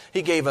soul.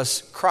 He gave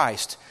us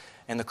Christ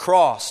and the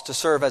cross to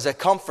serve as a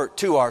comfort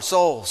to our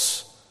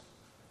souls.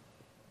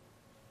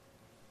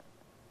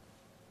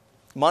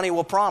 Money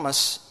will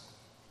promise,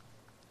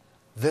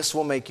 this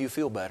will make you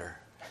feel better.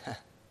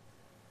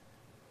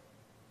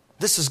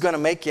 This is going to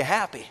make you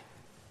happy.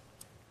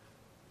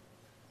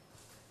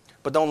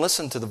 But don't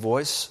listen to the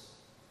voice.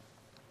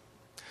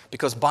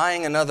 Because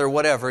buying another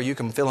whatever, you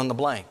can fill in the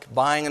blank.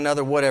 Buying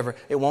another whatever,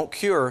 it won't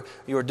cure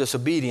your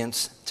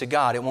disobedience to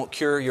God. It won't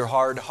cure your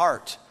hard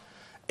heart.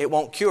 It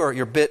won't cure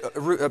your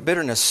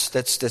bitterness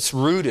that's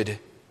rooted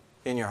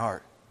in your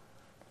heart.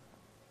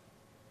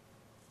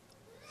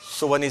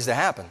 So what needs to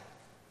happen?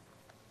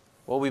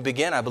 Well, we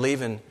begin, I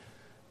believe, in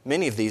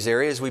many of these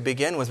areas, we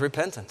begin with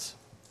repentance.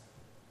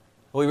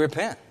 We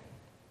repent.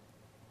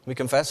 We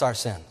confess our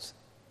sins.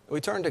 We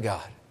turn to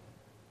God.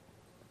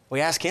 We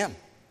ask Him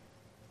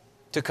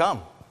to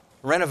come,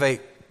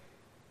 renovate,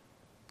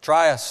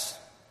 try us,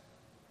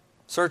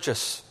 search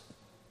us,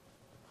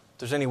 if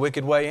there's any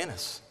wicked way in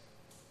us.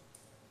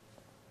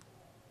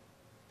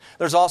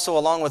 There's also,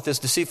 along with this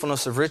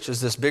deceitfulness of riches,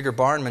 this bigger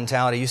barn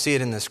mentality. You see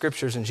it in the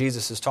Scriptures, and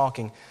Jesus is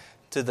talking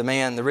to the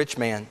man, the rich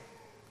man,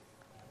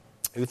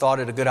 who thought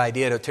it a good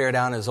idea to tear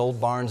down his old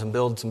barns and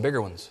build some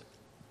bigger ones.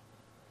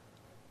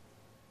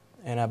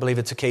 And I believe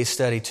it's a case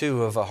study,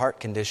 too, of a heart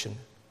condition.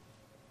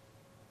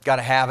 Got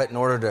to have it in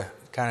order to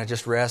kind of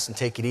just rest and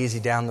take it easy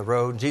down the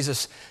road.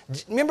 Jesus,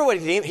 remember what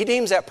he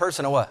deems that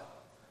person a what?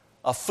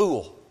 A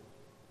fool.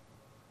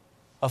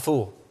 A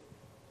fool.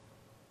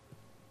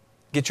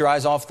 Get your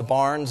eyes off the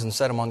barns and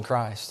set them on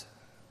Christ.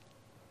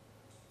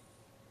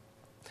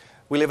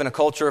 We live in a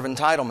culture of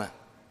entitlement.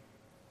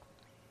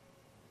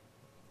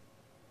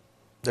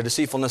 The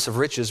deceitfulness of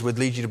riches would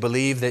lead you to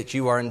believe that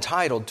you are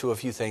entitled to a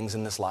few things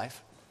in this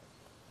life.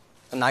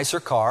 A nicer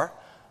car,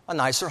 a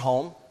nicer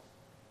home,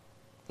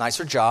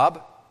 nicer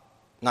job,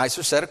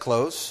 nicer set of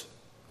clothes.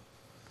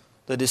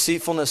 The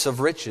deceitfulness of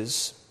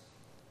riches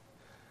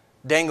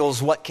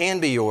dangles what can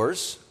be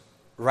yours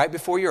right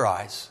before your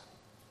eyes.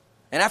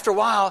 And after a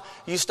while,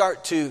 you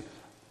start to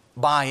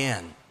buy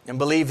in and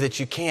believe that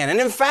you can. And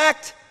in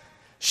fact,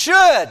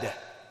 should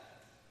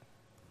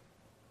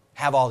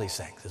have all these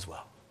things as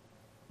well.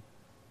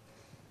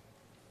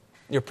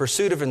 Your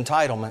pursuit of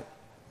entitlement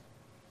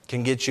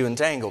can get you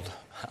entangled.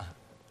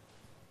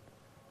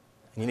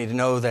 You need to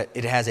know that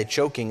it has a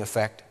choking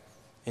effect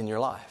in your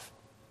life.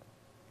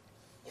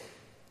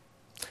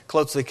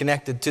 Closely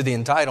connected to the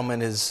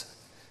entitlement is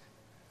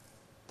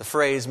the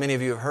phrase, many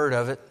of you have heard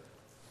of it,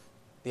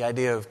 the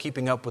idea of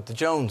keeping up with the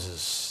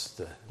Joneses,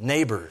 the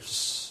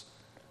neighbors,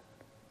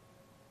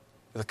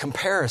 the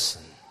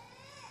comparison.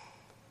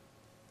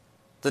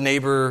 The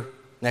neighbor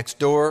next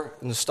door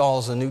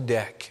installs a new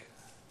deck.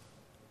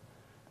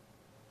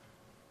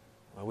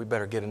 Well, we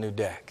better get a new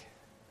deck.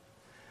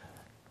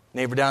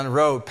 Neighbor down the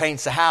road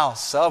paints the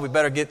house. Oh, we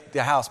better get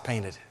the house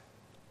painted.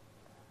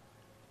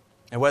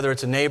 And whether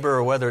it's a neighbor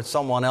or whether it's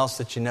someone else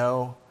that you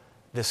know,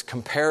 this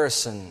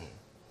comparison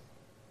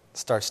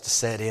starts to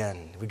set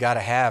in. We got to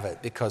have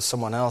it because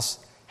someone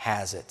else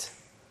has it.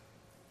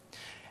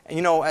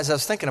 And as I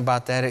was thinking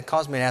about that, it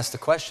caused me to ask the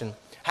question,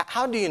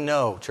 How do you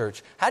know,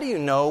 church? How do you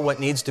know what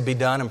needs to be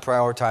done and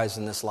prioritized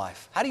in this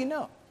life? How do you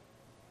know?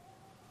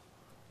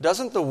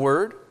 Doesn't the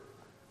Word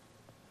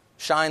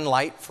shine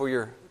light for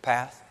your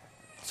path?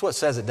 That's what it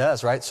says it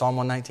does, right? Psalm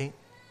 119.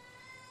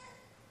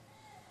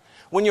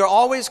 When you're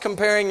always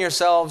comparing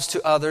yourselves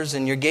to others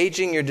and you're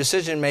gauging your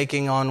decision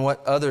making on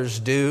what others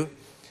do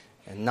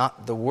and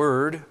not the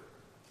Word.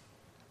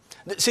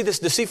 See, this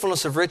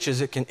deceitfulness of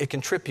riches, it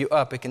can trip you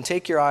up. It can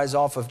take your eyes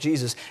off of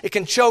Jesus. It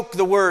can choke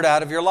the Word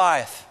out of your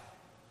life.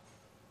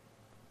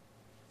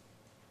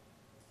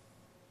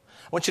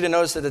 I want you to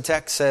notice that the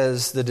text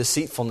says the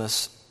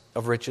deceitfulness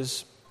of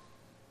riches.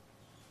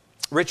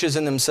 Riches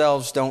in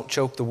themselves don't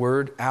choke the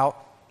Word out,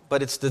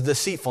 but it's the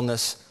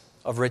deceitfulness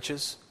of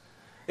riches.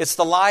 It's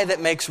the lie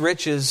that makes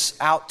riches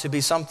out to be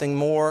something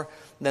more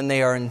than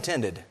they are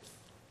intended.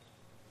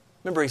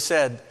 Remember, he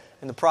said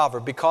in the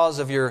proverb, because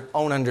of your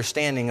own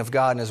understanding of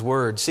God and His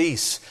Word,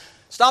 cease.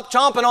 Stop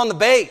chomping on the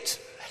bait.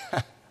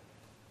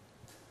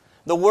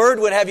 The Word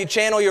would have you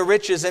channel your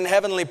riches in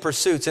heavenly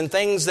pursuits and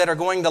things that are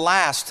going to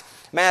last.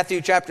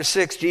 Matthew chapter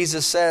 6,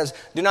 Jesus says,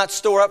 do not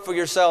store up for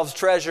yourselves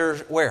treasure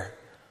where?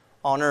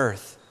 On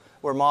earth,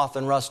 where moth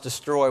and rust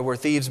destroy, where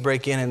thieves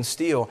break in and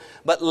steal.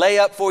 But lay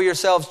up for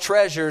yourselves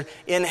treasure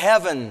in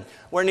heaven,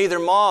 where neither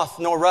moth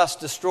nor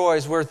rust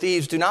destroys, where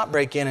thieves do not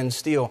break in and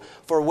steal.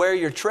 For where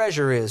your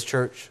treasure is,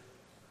 church,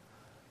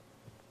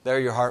 there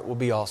your heart will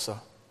be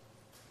also.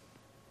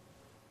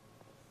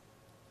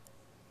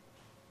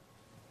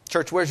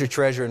 Church, where's your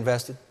treasure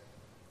invested?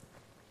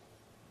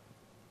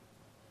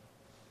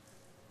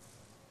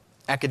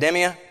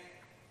 Academia?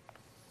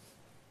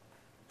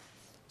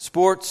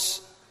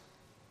 Sports?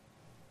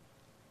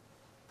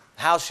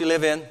 House you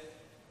live in?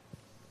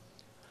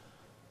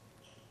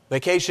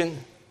 Vacation?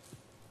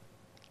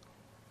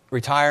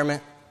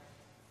 Retirement?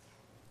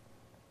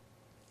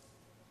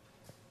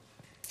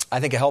 I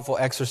think a helpful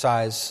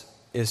exercise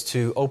is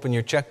to open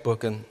your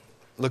checkbook and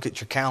look at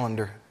your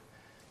calendar.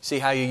 See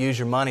how you use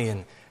your money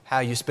and how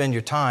you spend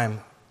your time.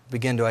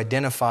 Begin to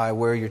identify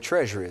where your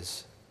treasure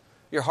is.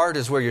 Your heart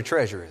is where your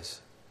treasure is.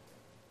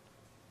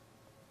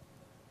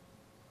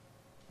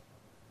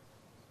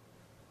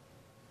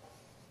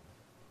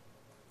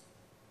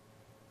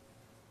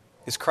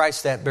 Is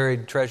Christ that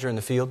buried treasure in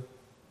the field?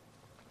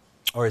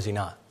 Or is He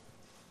not?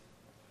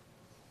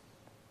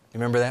 You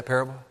remember that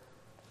parable?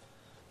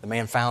 The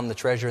man found the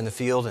treasure in the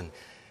field and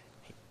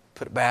he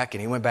put it back,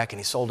 and he went back and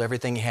he sold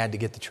everything he had to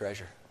get the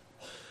treasure.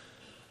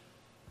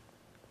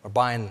 Or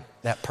buying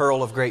that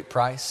pearl of great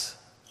price.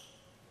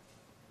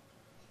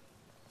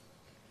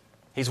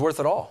 He's worth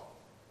it all.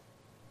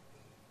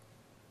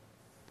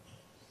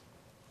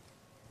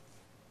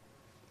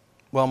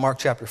 Well, Mark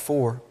chapter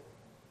 4,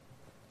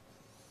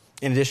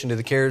 in addition to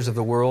the cares of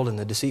the world and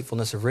the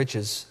deceitfulness of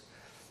riches,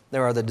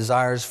 there are the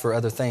desires for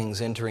other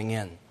things entering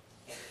in.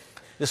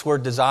 This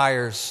word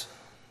desires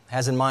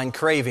has in mind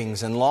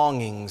cravings and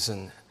longings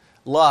and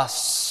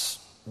lusts,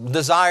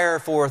 desire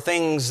for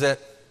things that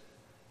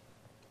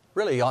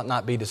really ought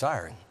not be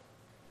desiring.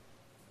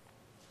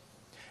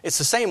 It's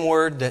the same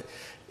word that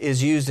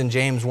is used in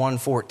James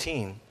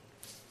 1:14.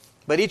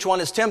 But each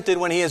one is tempted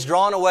when he is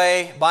drawn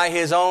away by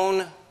his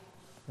own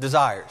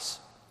desires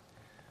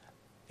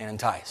and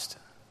enticed.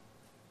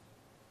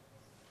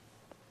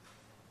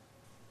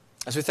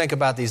 As we think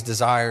about these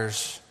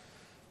desires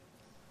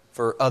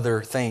for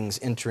other things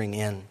entering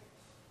in,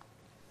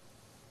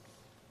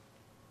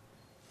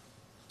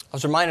 I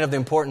was reminded of the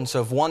importance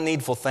of one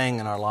needful thing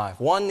in our life.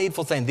 One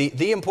needful thing,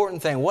 the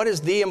important thing. What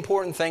is the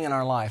important thing in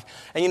our life?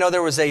 And you know,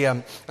 there was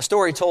a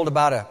story told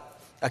about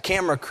a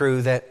camera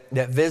crew that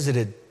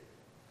visited.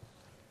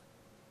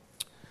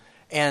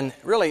 And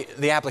really,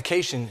 the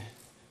application,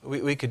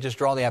 we could just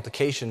draw the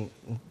application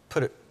and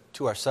put it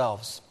to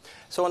ourselves.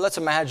 So let's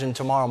imagine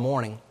tomorrow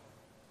morning,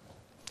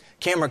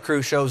 camera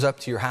crew shows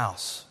up to your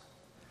house.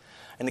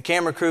 And the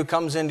camera crew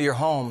comes into your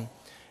home,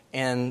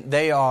 and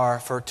they are,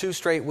 for 2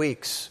 straight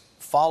weeks,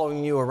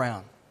 following you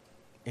around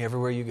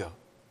everywhere you go.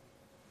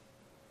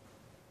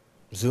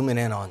 Zooming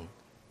in on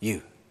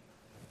you.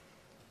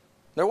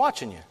 They're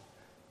watching you.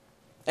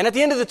 And at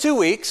the end of the 2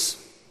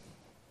 weeks,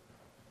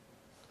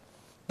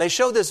 they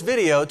show this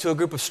video to a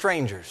group of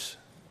strangers.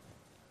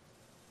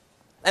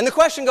 And the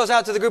question goes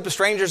out to the group of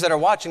strangers that are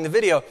watching the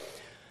video.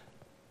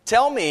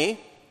 Tell me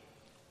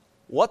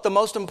what the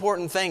most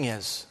important thing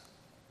is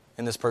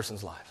in this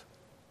person's life.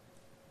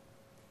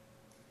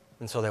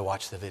 And so they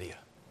watch the video.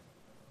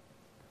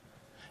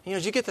 You know,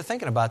 as you get to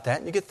thinking about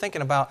that, you get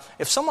thinking about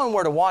if someone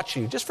were to watch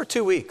you just for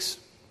 2 weeks,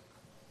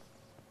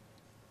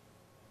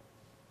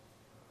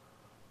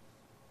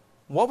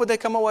 what would they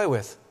come away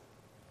with?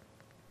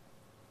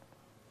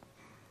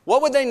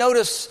 What would they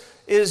notice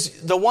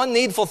is the one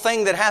needful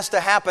thing that has to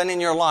happen in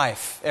your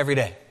life every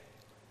day?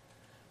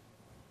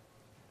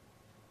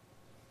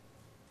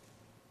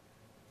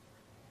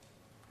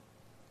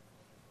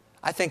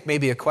 I think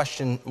maybe a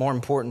question more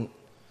important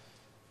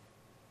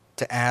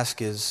to ask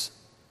is,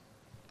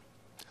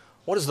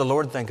 what does the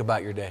Lord think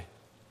about your day?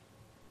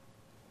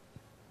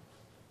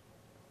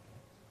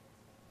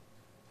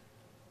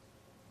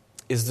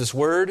 Is this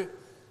word,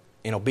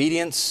 in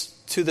obedience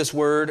to this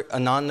word, a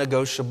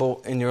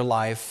non-negotiable in your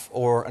life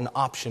or an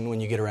option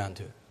when you get around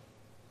to it?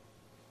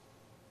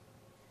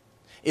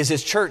 Is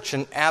His church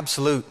an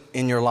absolute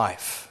in your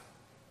life?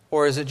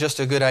 Or is it just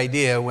a good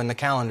idea when the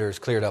calendar is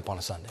cleared up on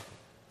a Sunday?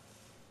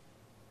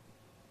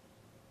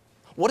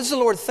 What does the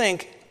Lord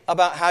think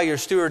about how you're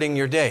stewarding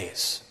your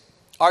days?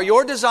 Are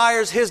your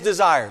desires His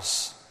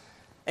desires?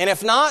 And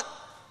if not,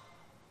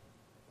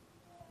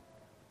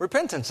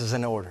 repentance is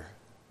in order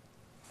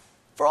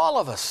for all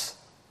of us.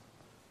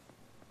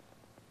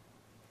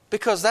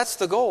 Because that's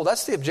the goal,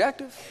 that's the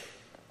objective.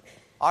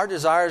 Our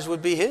desires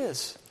would be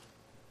His.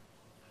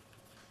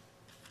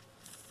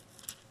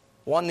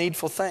 One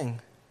needful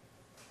thing.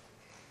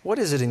 What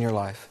is it in your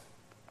life?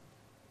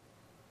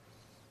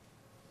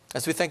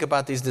 As we think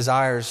about these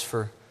desires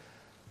for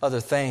other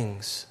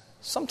things,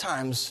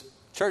 sometimes,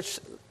 church,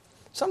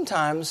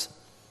 sometimes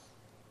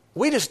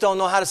we just don't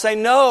know how to say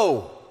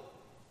no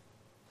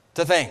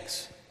to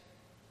things.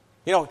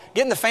 You know,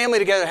 getting the family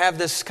together to have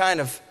this kind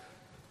of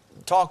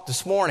talk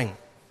this morning,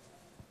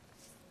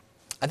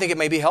 I think it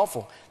may be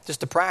helpful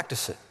just to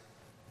practice it.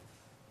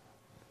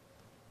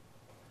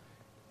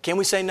 Can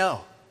we say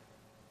no?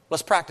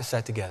 Let's practice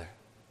that together.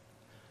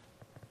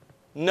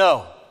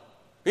 No.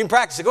 You can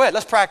practice it. Go ahead,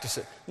 let's practice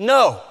it.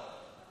 No.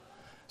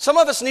 Some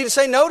of us need to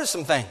say no to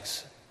some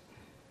things.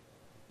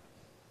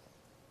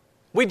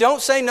 We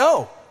don't say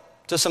no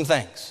to some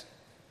things.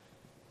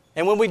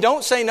 And when we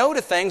don't say no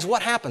to things,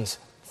 what happens?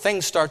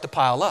 Things start to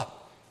pile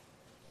up.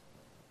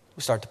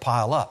 We start to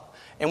pile up.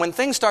 And when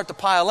things start to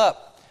pile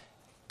up,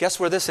 guess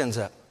where this ends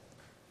up?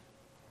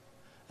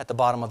 At the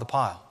bottom of the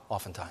pile,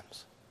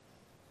 oftentimes.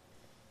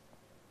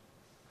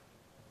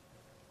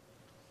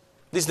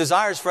 These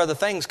desires for other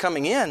things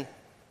coming in,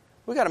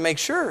 we got to make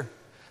sure.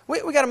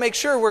 We got to make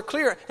sure we're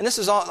clear. And this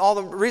is all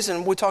the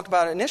reason we talked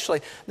about it initially,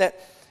 that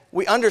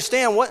we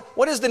understand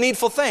what is the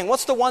needful thing?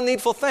 What's the one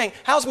needful thing?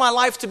 How's my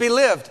life to be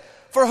lived?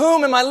 For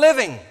whom am I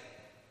living?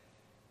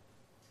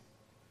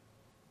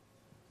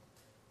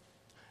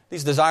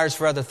 These desires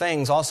for other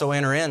things also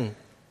enter in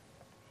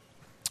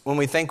when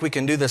we think we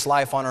can do this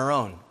life on our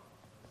own.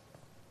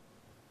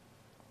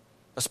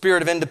 A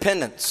spirit of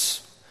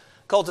independence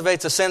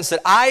cultivates a sense that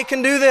I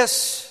can do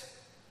this.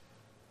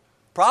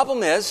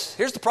 Problem is,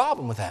 here's the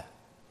problem with that.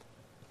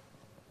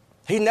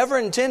 He never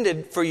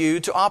intended for you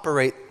to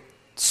operate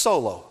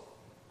solo.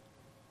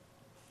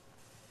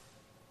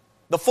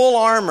 The full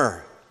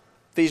armor,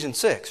 Ephesians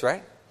 6,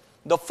 right?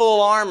 The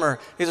full armor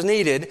is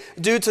needed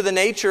due to the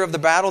nature of the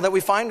battle that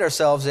we find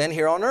ourselves in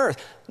here on earth.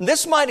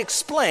 This might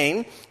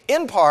explain,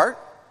 in part,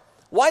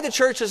 why the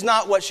church is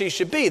not what she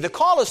should be. The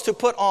call is to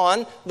put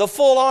on the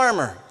full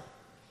armor.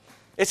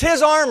 It's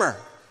His armor.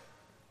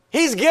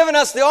 He's given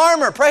us the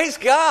armor. Praise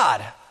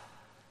God.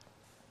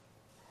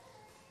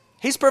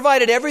 He's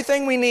provided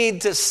everything we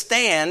need to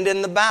stand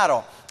in the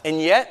battle. And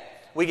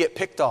yet, we get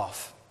picked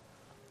off.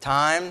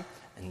 Time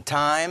and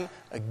time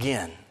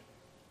again.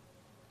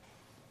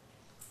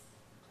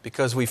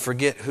 Because we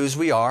forget whose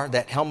we are.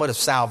 That helmet of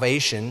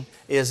salvation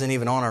isn't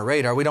even on our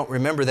radar. We don't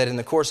remember that in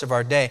the course of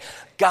our day,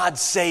 God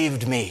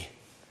saved me.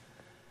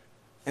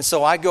 And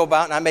so I go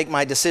about and I make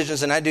my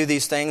decisions and I do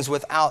these things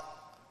without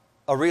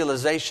a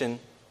realization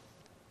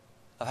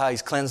of how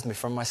He's cleansed me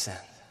from my sin.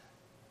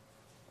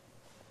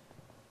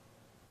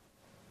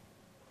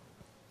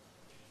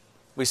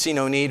 We see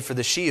no need for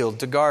the shield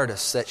to guard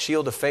us. That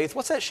shield of faith.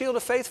 What's that shield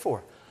of faith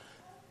for?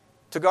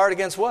 To guard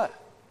against what?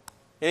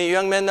 Any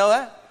young men know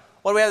that?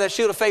 What do we have that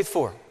shield of faith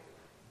for?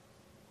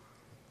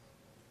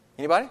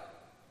 Anybody?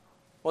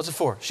 What's it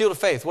for? Shield of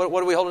faith. What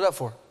do we hold it up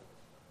for?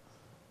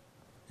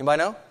 Anybody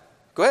know?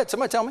 Go ahead.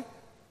 Somebody tell me.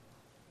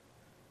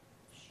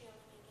 Shielding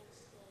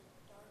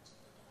against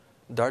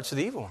the Darts of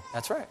the evil one.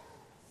 That's right.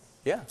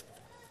 Yeah.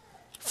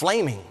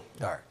 Flaming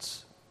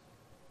darts.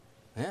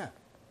 Yeah.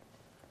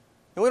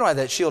 And we don't have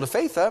that shield of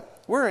faith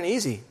up. We're an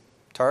easy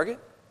target.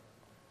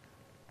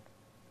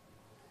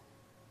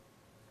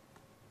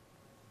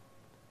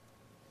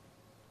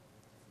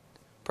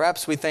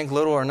 Perhaps we think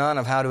little or none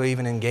of how to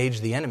even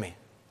engage the enemy.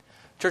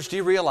 Church, do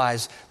you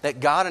realize that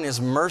God in His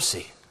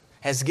mercy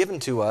has given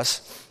to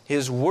us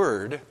His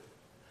Word?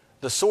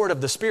 The sword of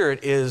the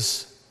Spirit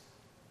is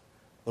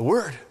the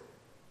Word.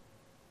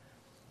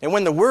 And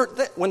when the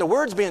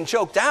Word's being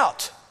choked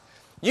out,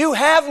 you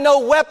have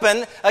no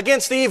weapon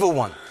against the evil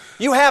one.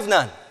 You have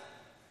none.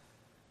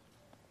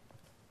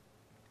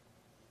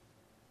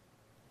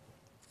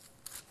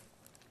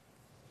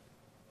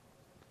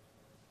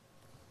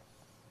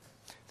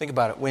 Think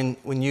about it.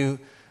 When you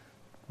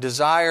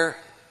desire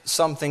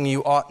something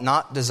you ought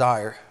not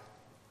desire,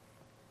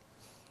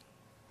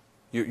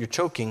 you're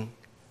choking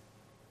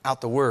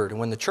out the Word. And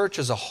when the church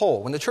as a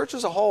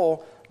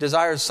whole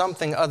desires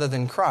something other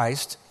than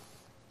Christ,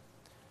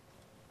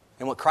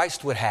 and what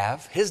Christ would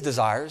have, His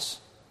desires,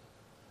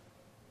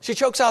 she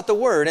chokes out the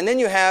Word. And then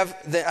you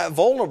have the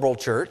vulnerable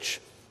church.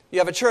 You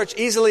have a church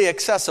easily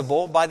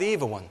accessible by the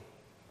evil one.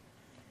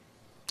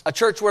 A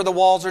church where the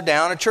walls are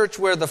down. A church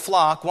where the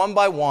flock, one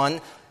by one,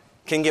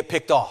 can get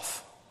picked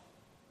off.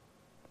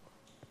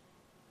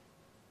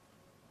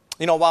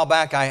 You know, a while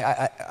back,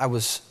 I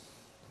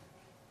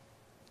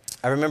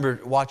remember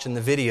watching the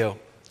video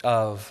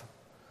of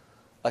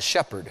a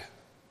shepherd,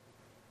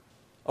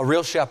 a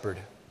real shepherd,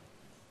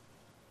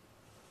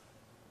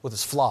 with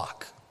his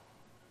flock.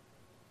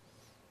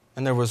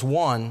 And there was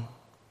one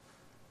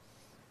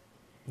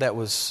that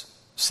was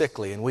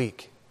sickly and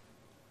weak.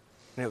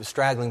 And it was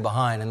straggling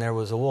behind, and there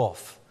was a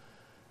wolf.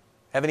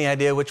 Have any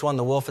idea which one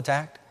the wolf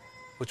attacked?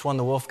 Which one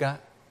the wolf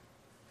got?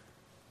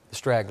 The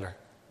straggler.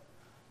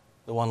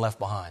 The one left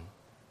behind.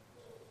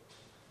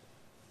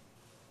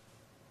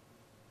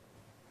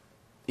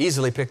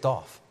 Easily picked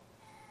off.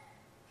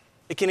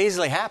 It can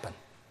easily happen.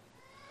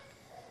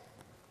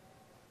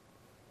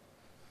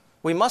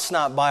 We must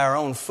not, by our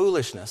own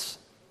foolishness,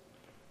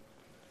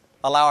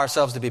 allow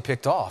ourselves to be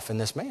picked off in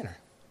this manner.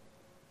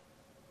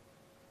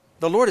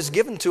 The Lord has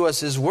given to us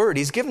His Word.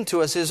 He's given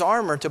to us His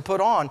armor to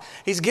put on.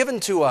 He's given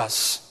to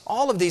us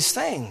all of these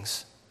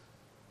things.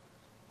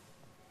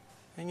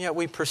 And yet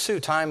we pursue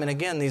time and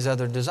again these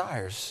other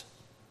desires.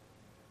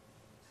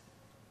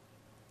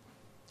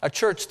 A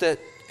church that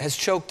has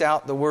choked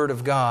out the Word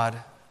of God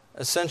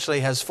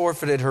essentially has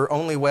forfeited her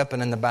only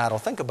weapon in the battle.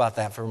 Think about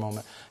that for a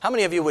moment. How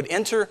many of you would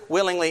enter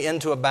willingly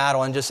into a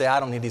battle and just say, I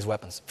don't need these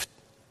weapons?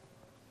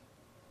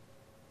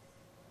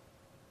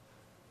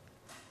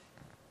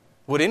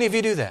 Would any of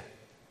you do that?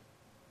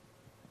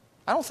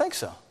 I don't think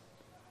so.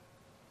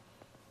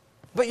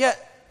 But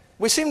yet,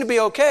 we seem to be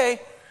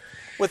okay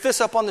with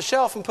this up on the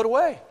shelf and put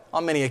away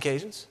on many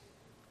occasions.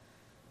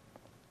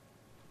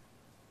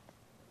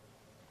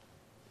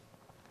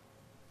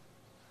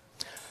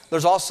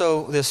 There's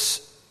also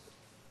this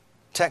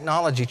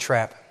technology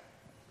trap.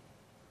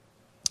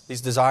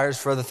 These desires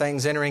for other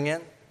things entering in.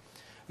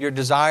 Your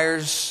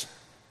desires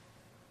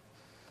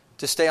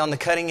to stay on the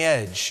cutting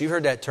edge. You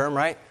heard that term,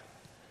 right?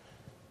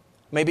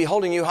 May be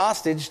holding you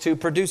hostage to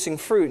producing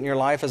fruit in your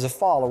life as a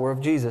follower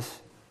of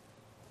Jesus.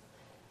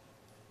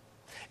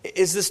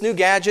 Is this new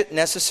gadget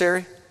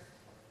necessary?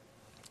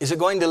 Is it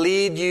going to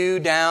lead you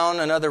down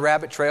another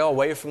rabbit trail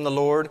away from the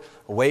Lord,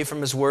 away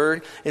from His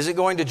Word? Is it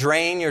going to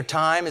drain your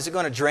time? Is it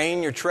going to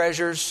drain your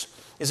treasures?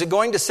 Is it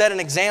going to set an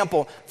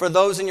example for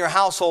those in your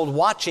household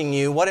watching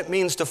you what it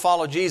means to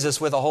follow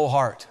Jesus with a whole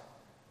heart?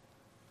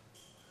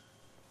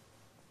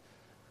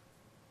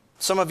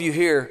 Some of you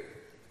here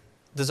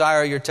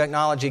desire your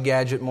technology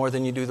gadget more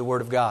than you do the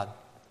Word of God.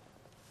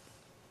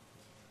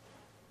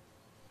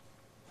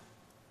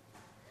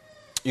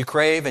 You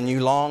crave and you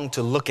long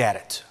to look at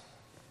it.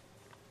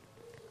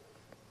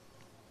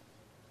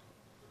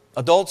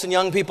 Adults and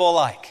young people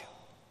alike.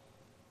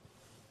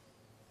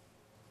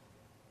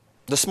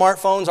 The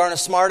smartphones aren't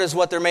as smart as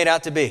what they're made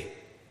out to be.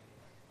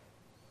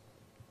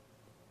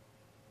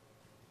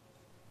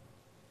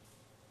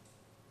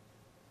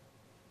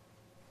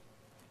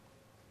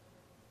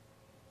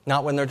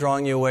 Not when they're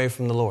drawing you away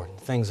from the Lord,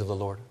 things of the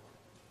Lord.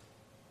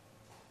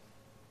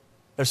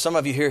 There's some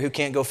of you here who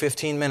can't go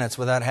 15 minutes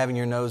without having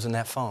your nose in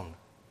that phone.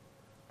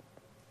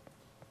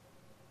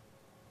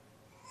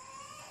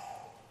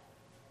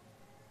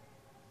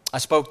 I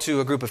spoke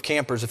to a group of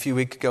campers a few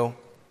weeks ago.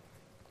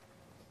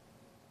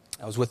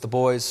 I was with the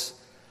boys,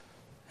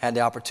 had the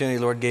opportunity,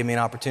 the Lord gave me an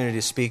opportunity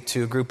to speak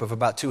to a group of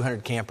about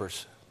 200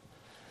 campers.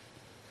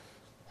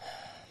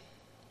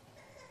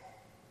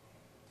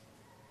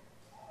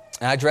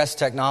 And I addressed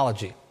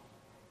technology.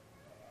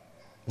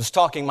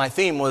 My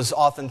theme was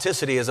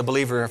authenticity as a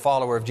believer and a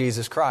follower of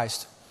Jesus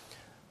Christ.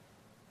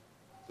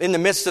 In the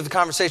midst of the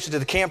conversation to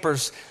the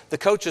campers, the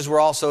coaches were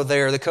also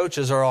there. The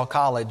coaches are all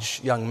college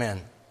young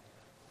men.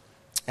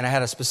 And I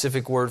had a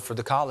specific word for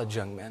the college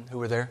young men who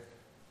were there.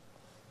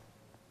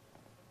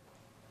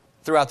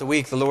 Throughout the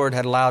week, the Lord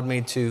had allowed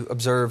me to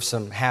observe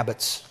some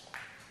habits.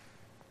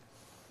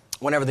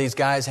 Whenever these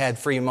guys had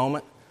free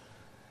moment,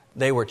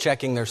 they were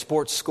checking their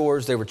sports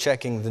scores, they were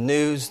checking the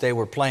news, they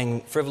were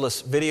playing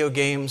frivolous video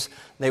games,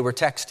 they were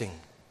texting.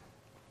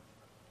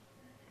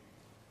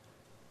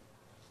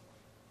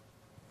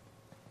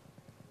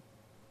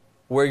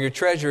 Where your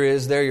treasure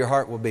is, there your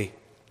heart will be.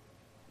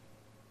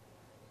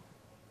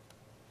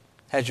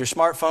 Has your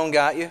smartphone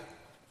got you?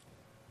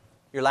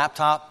 Your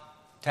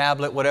laptop,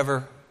 tablet,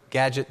 whatever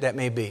gadget that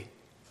may be.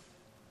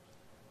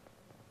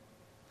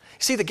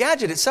 See, the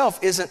gadget itself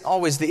isn't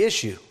always the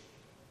issue.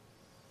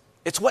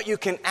 It's what you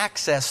can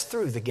access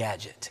through the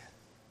gadget.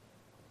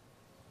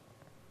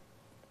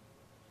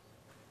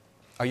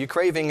 Are you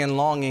craving and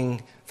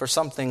longing for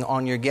something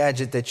on your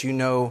gadget that you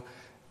know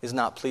is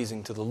not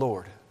pleasing to the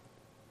Lord?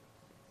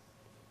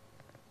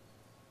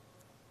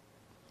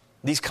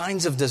 These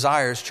kinds of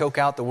desires choke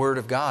out the Word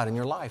of God in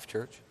your life,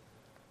 church.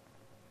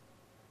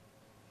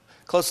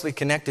 Closely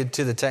connected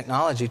to the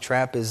technology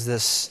trap is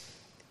this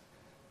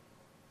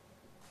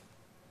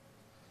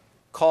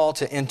call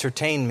to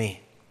entertain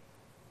me.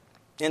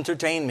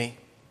 Entertain me.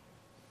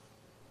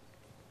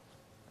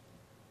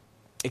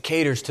 It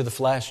caters to the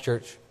flesh,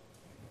 church.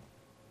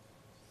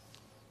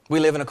 We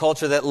live in a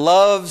culture that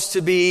loves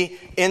to be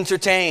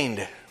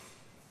entertained.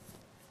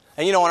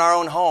 And you know, in our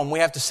own home, we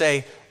have to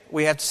say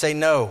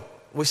no.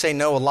 We say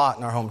no a lot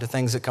in our home to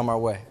things that come our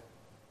way.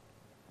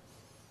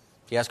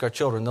 You ask our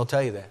children, they'll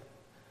tell you that.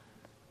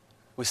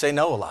 We say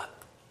no a lot.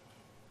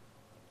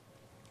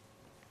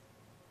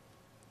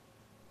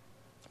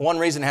 One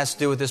reason has to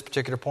do with this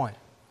particular point.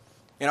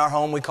 In our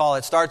home, we call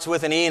it, starts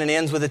with an E and it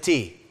ends with a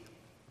T.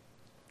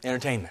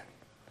 Entertainment.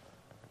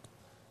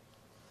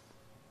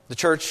 The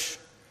church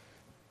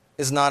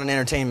is not an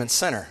entertainment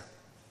center.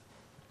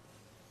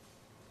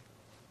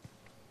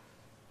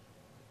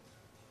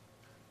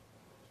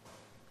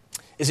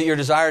 Is it your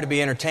desire to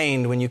be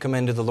entertained when you come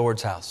into the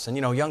Lord's house? And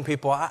young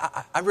people,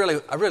 I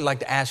really like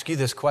to ask you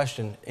this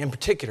question in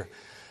particular,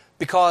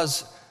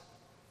 because,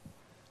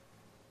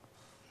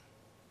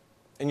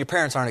 and your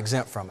parents aren't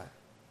exempt from it,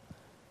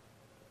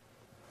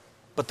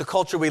 but the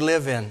culture we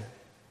live in,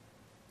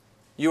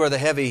 you are the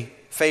heavy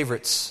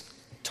favorites,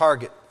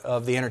 target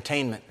of the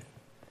entertainment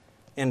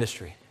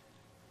industry.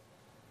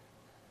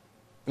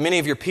 Many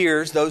of your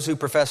peers, those who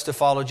profess to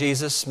follow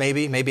Jesus,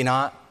 maybe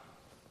not,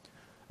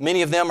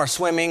 many of them are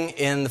swimming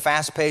in the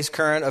fast-paced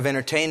current of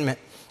entertainment,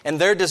 and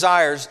their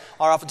desires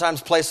are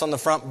oftentimes placed on the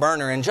front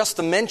burner, and just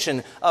the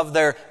mention of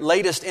their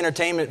latest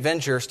entertainment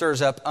venture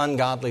stirs up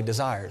ungodly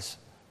desires.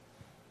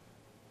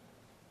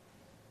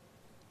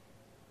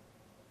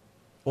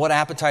 What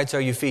appetites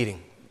are you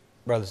feeding,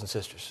 brothers and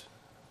sisters?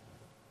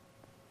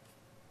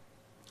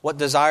 What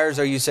desires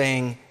are you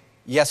saying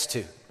yes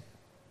to?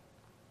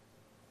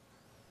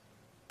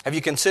 Have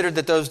you considered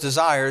that those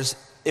desires,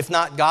 if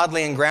not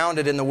godly and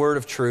grounded in the word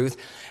of truth,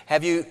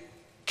 have you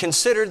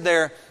considered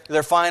their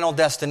final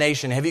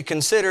destination? Have you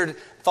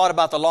thought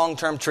about the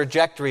long-term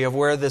trajectory of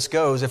where this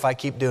goes if I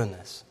keep doing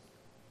this?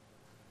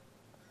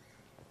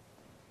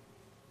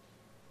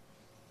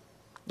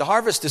 The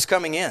harvest is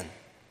coming in.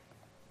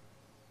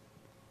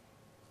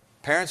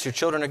 Parents, your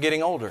children are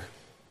getting older.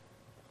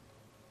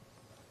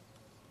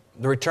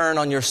 The return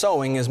on your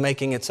sowing is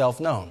making itself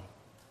known.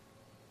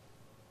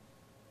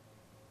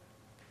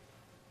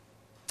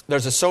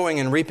 There's a sowing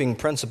and reaping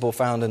principle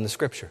found in the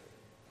Scripture.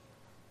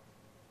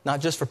 Not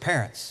just for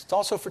parents, it's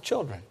also for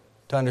children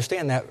to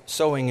understand that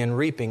sowing and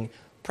reaping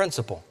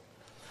principle.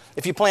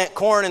 If you plant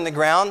corn in the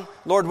ground,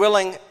 Lord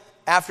willing,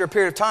 after a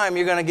period of time,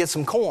 you're going to get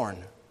some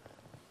corn.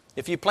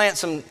 If you plant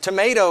some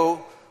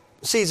tomato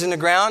seeds in the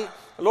ground,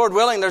 Lord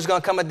willing, there's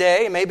going to come a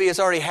day, maybe it's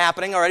already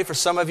happening already for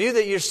some of you,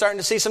 that you're starting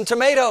to see some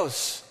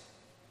tomatoes.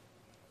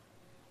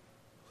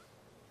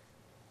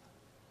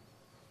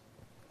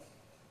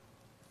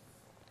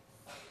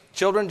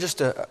 Children,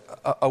 just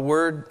a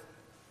word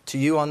to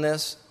you on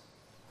this.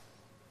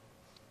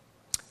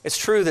 It's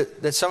true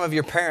that some of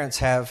your parents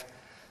have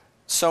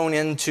sown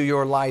into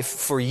your life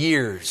for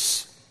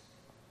years,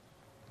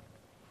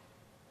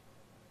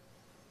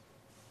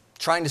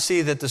 trying to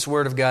see that this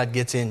Word of God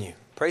gets in you.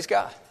 Praise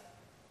God.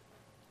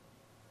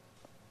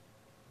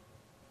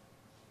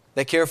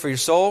 They care for your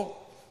soul.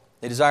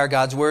 They desire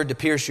God's Word to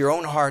pierce your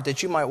own heart,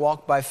 that you might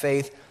walk by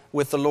faith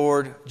with the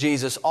Lord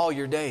Jesus all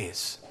your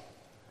days.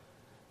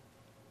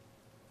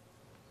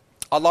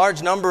 A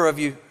large number of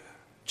you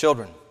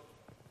children,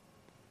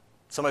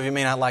 some of you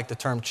may not like the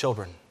term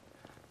children,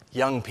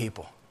 young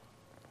people.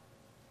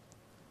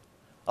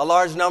 A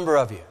large number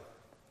of you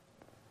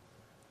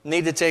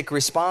need to take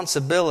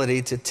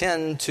responsibility to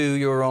tend to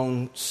your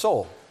own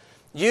soul.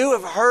 You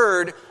have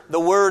heard the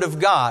Word of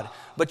God,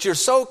 but you're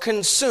so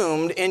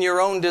consumed in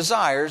your own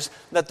desires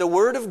that the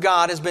Word of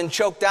God has been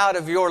choked out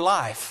of your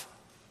life.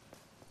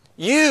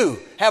 You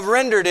have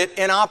rendered it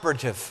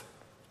inoperative.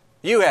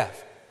 You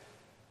have.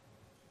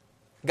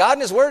 God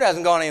and His Word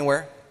hasn't gone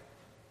anywhere.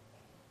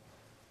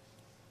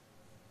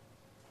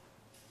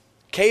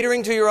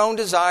 Catering to your own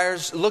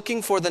desires,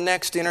 looking for the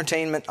next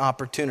entertainment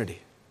opportunity.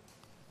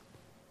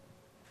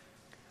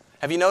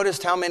 Have you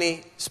noticed how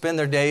many spend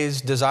their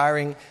days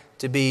desiring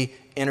to be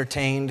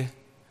entertained?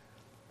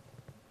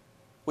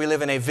 We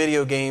live in a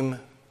video game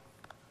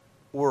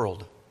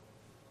world.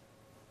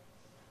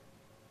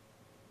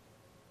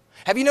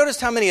 Have you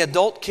noticed how many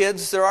adult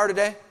kids there are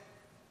today?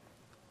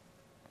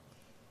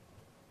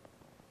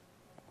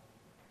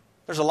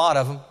 There's a lot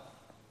of them.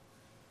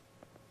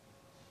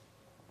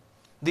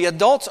 The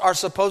adults are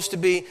supposed to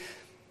be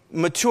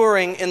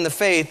maturing in the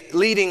faith,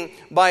 leading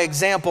by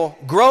example,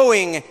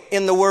 growing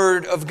in the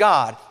Word of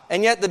God.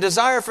 And yet the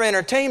desire for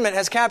entertainment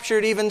has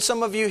captured even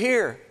some of you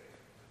here.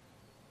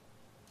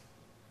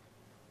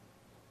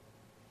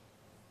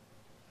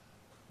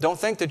 Don't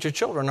think that your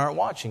children aren't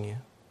watching you.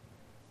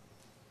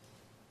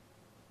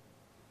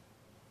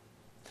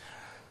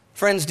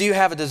 Friends, do you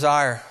have a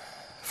desire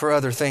for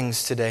other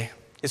things today?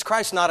 Is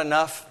Christ not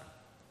enough?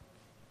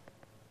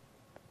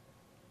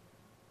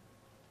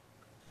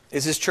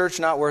 Is His church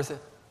not worth it?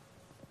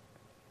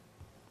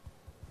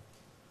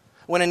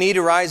 When a need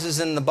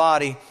arises in the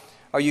body,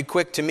 are you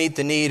quick to meet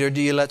the need, or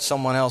do you let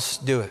someone else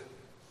do it?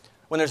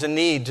 When there's a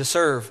need to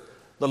serve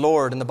the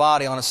Lord in the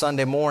body on a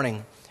Sunday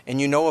morning,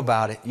 and you know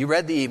about it, you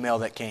read the email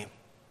that came,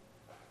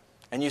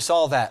 and you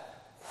saw that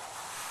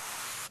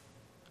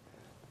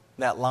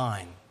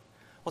line.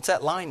 What's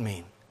that line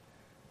mean?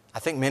 I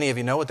think many of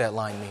you know what that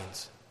line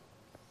means.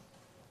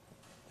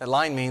 That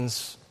line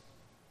means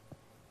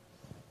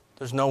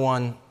there's no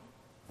one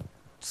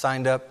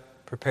signed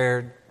up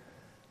prepared,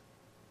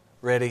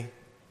 ready to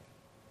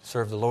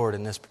serve the Lord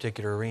in this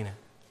particular arena?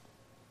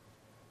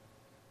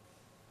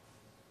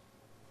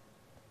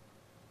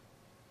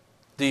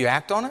 Do you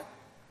act on it?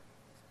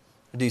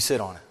 Or do you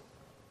sit on it?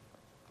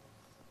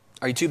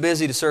 Are you too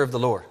busy to serve the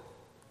Lord?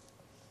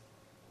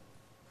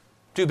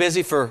 Too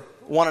busy for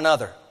one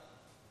another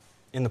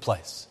in the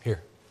place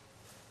here?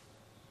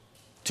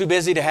 Too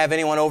busy to have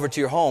anyone over to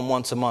your home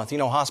once a month? You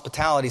know,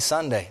 Hospitality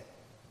Sunday.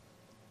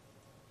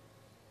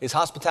 Is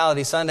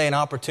Hospitality Sunday an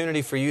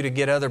opportunity for you to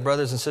get other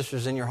brothers and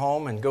sisters in your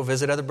home and go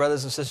visit other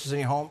brothers and sisters in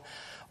your home?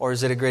 Or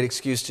is it a great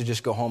excuse to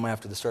just go home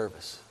after the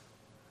service?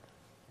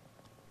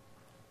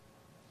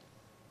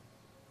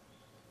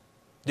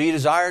 Do you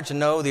desire to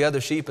know the other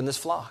sheep in this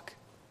flock?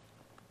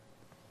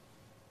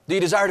 Do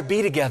you desire to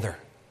be together,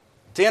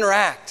 to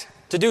interact,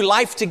 to do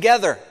life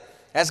together,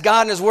 as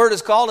God in His Word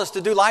has called us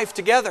to do life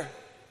together?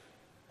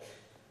 It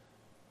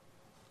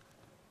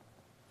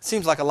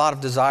seems like a lot of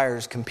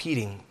desires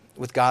competing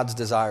with God's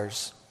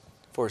desires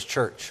for His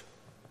church.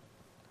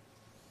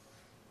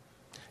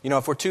 You know,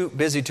 if we're too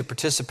busy to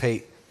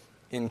participate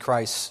in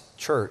Christ's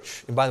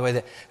church, and by the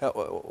way,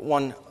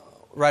 one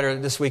writer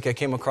this week I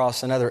came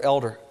across another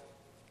elder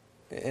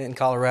in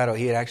Colorado.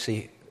 He had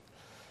actually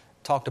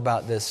talked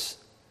about this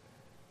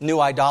new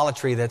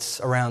idolatry that's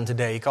around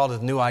today. He called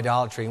it new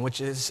idolatry, which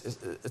is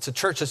it's a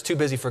church that's too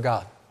busy for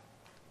God.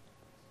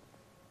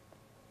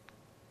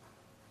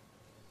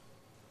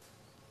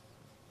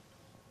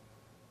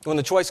 When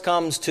the choice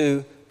comes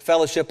to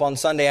fellowship on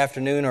Sunday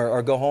afternoon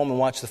or go home and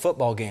watch the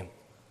football game,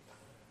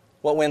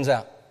 what wins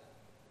out?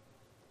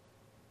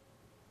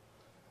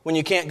 When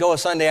you can't go a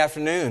Sunday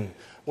afternoon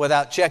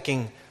without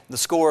checking the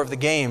score of the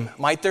game,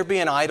 might there be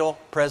an idol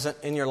present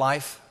in your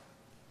life?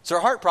 Is there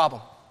a heart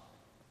problem?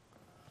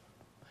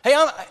 Hey,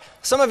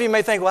 some of you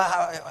may think,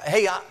 well,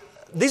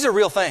 these are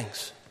real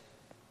things.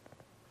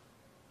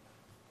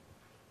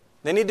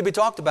 They need to be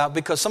talked about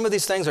because some of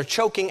these things are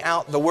choking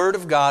out the Word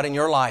of God in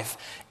your life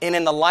and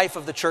in the life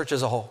of the church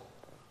as a whole.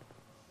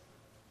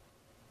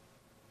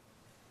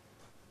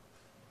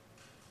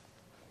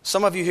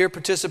 Some of you here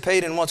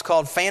participate in what's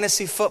called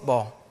fantasy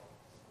football.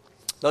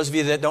 Those of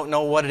you that don't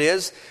know what it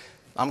is,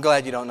 I'm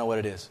glad you don't know what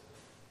it is.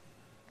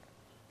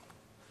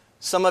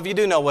 Some of you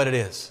do know what it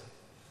is.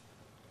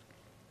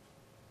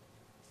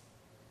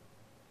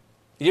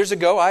 Years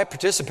ago, I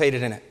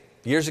participated in it.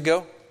 Years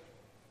ago.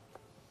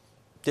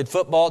 Did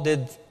football,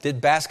 did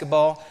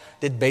basketball,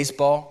 did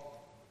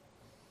baseball.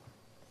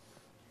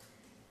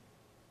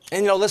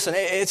 And you know, listen,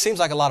 it seems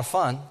like a lot of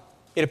fun.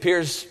 It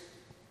appears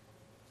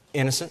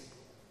innocent.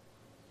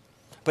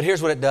 But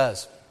here's what it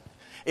does.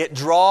 It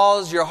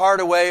draws your heart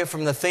away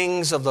from the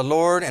things of the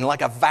Lord, and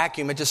like a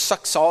vacuum, it just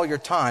sucks all your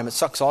time. It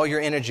sucks all your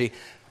energy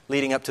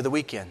leading up to the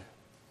weekend.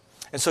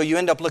 And so you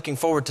end up looking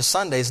forward to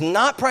Sundays,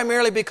 not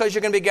primarily because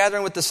you're going to be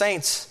gathering with the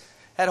saints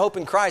at Hope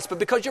in Christ, but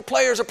because your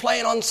players are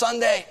playing on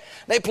Sunday.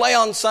 They play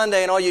on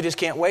Sunday, and you just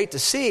can't wait to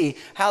see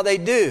how they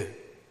do.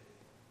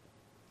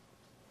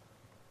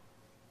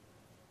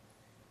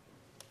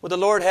 Would the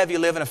Lord have you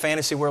live in a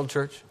fantasy world,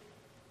 church?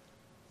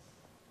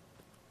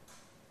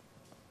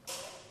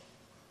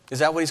 Is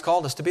that what He's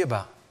called us to be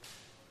about?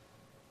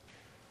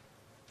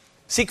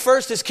 Seek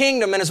first His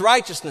kingdom and His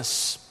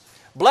righteousness.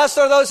 Blessed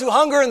are those who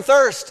hunger and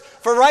thirst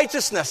for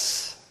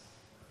righteousness.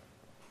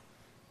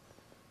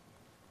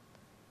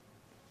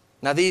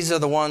 Now these are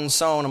the ones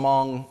sown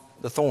among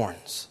the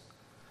thorns.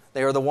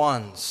 They are the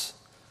ones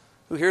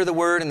who hear the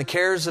word, and the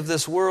cares of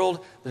this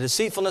world, the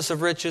deceitfulness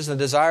of riches, and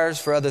the desires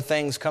for other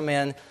things come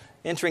in,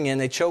 entering in,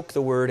 they choke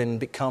the word and it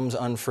becomes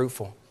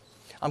unfruitful.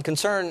 I'm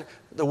concerned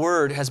the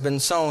word has been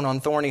sown on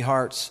thorny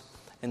hearts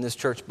in this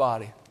church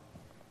body.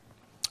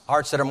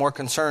 Hearts that are more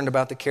concerned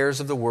about the cares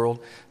of the world,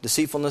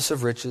 deceitfulness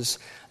of riches,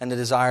 and the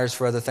desires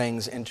for other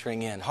things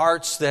entering in.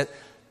 Hearts that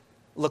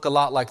look a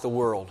lot like the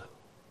world.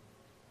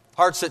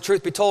 Hearts that,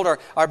 truth be told,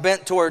 are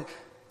bent toward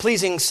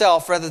pleasing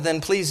self rather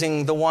than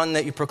pleasing the one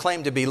that you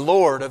proclaim to be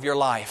Lord of your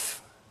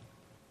life.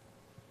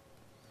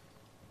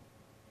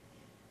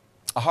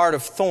 A heart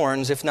of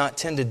thorns, if not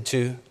tended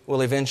to,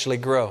 will eventually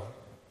grow.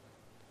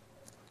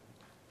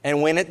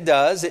 And when it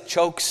does, it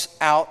chokes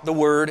out the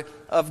Word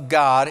of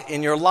God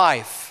in your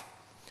life.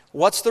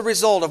 What's the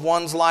result of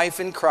one's life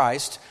in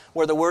Christ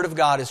where the Word of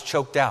God is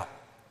choked out?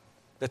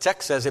 The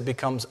text says it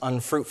becomes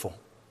unfruitful.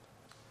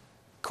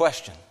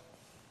 Question,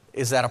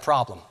 is that a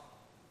problem?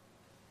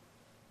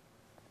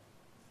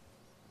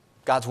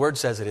 God's Word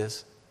says it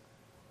is.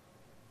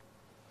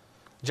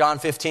 John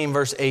 15,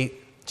 verse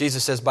 8,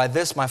 Jesus says, "By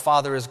this my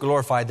Father is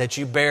glorified, that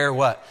you bear"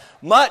 what?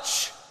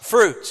 "Much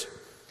fruit.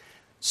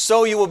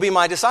 So you will be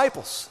my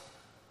disciples."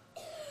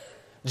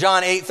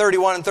 John 8,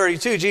 31 and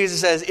 32,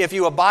 Jesus says, "If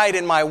you abide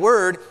in my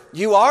word,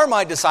 you are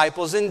my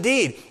disciples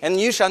indeed. And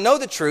you shall know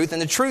the truth,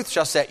 and the truth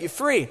shall set you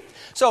free."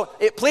 So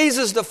it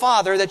pleases the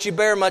Father that you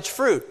bear much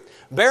fruit.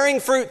 Bearing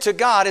fruit to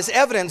God is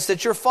evidence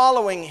that you're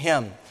following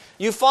Him.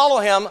 You follow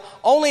Him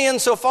only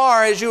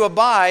insofar as you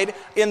abide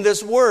in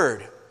this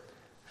word.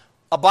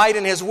 Abide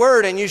in His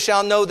Word and you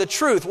shall know the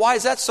truth. Why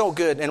is that so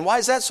good and why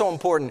is that so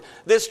important?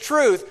 This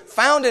truth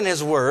found in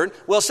His Word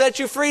will set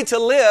you free to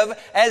live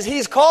as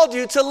He's called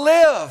you to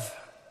live.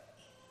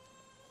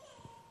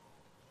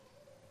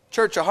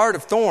 Church, a heart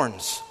of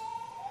thorns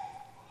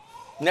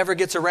never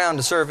gets around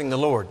to serving the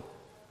Lord.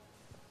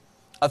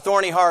 A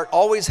thorny heart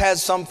always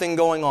has something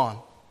going on.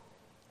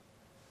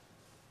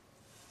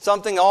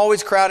 Something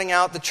always crowding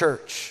out the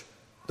church,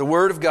 the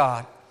Word of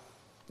God,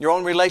 your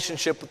own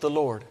relationship with the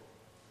Lord.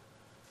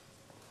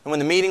 And when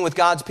the meeting with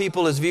God's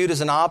people is viewed as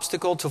an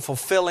obstacle to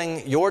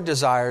fulfilling your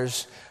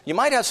desires, you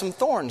might have some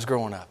thorns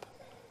growing up.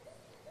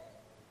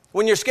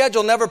 When your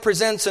schedule never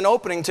presents an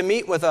opening to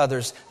meet with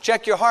others,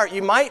 check your heart.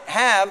 You might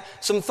have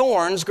some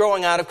thorns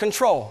growing out of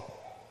control.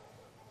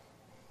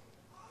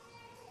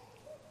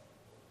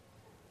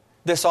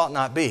 This ought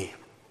not be.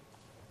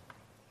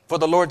 For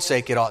the Lord's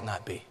sake, it ought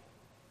not be.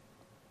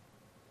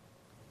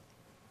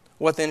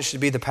 What then should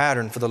be the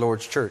pattern for the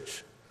Lord's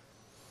church?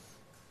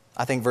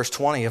 I think verse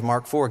 20 of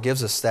Mark 4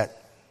 gives us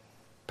that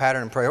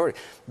pattern and priority.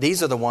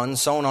 These are the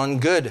ones sown on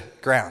good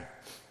ground.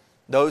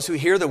 Those who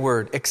hear the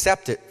word,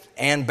 accept it,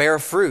 and bear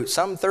fruit.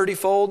 Some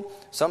 30-fold,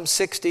 some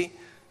 60,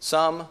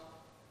 some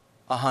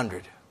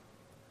 100.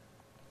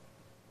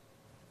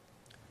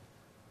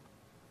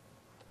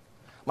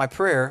 My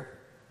prayer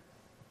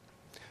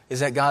is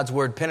that God's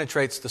word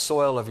penetrates the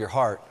soil of your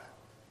heart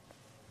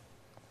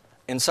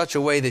in such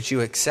a way that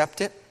you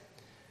accept it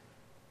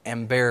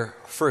and bear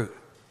fruit.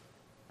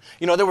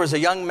 You know, there was a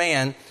young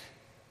man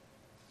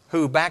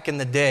who back in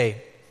the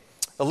day,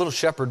 a little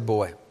shepherd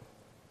boy,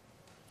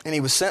 and he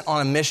was sent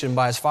on a mission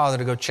by his father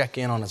to go check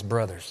in on his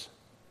brothers.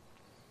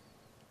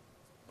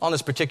 On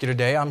this particular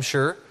day, I'm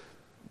sure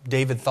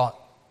David thought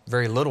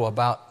very little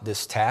about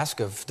this task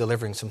of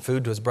delivering some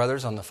food to his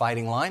brothers on the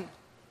fighting line.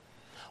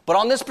 But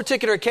on this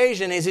particular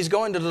occasion, as he's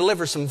going to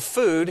deliver some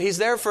food, he's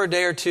there for a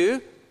day or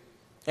two,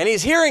 and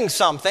he's hearing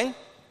something.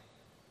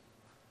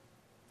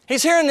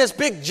 He's hearing this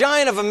big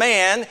giant of a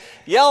man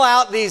yell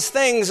out these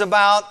things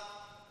about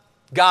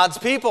God's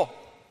people.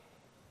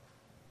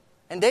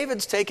 And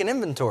David's taking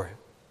inventory.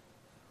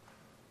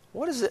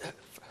 What is it?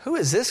 Who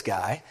is this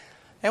guy?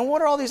 And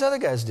what are all these other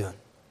guys doing?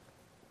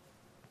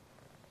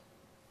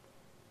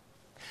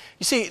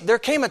 You see, there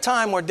came a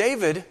time where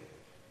David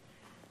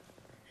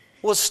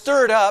was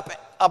stirred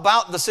up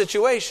about the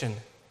situation.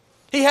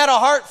 He had a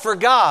heart for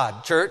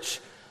God, church.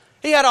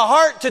 He had a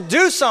heart to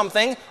do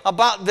something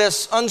about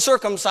this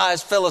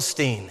uncircumcised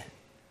Philistine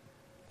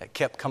that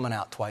kept coming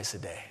out twice a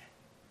day.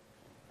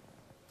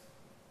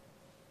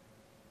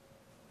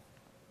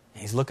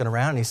 He's looking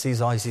around and he sees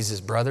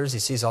his brothers, he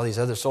sees all these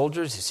other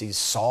soldiers, he sees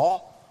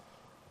Saul.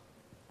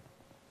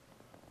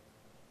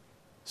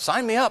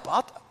 Sign me up,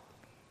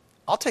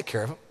 I'll take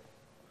care of him.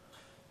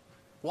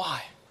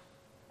 Why?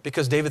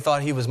 Because David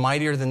thought he was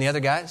mightier than the other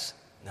guys?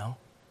 No,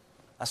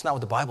 that's not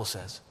what the Bible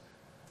says.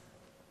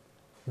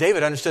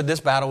 David understood this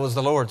battle was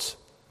the Lord's.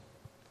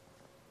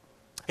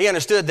 He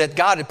understood that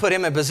God had put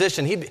him in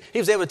position. He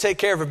was able to take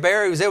care of a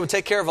bear. He was able to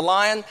take care of a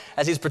lion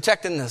as he's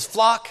protecting his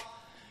flock.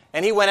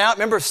 And he went out.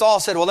 Remember, Saul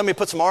said, well, let me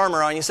put some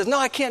armor on you. He says, no,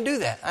 I can't do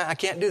that. I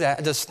can't do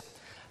that.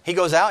 He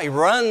goes out. He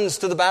runs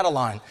to the battle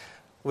line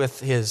with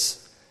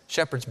his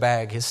shepherd's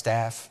bag, his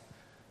staff,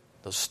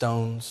 those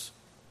stones,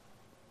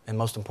 and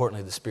most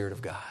importantly, the Spirit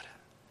of God.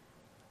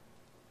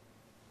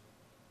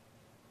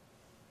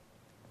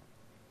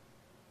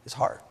 His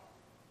heart.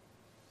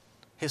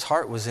 His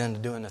heart was into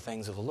doing the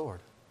things of the Lord.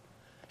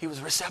 He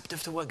was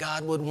receptive to what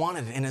God would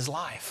wanted in his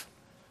life.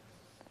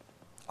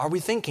 Are we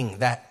thinking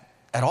that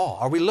at all?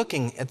 Are we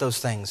looking at those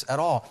things at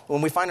all?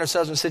 When we find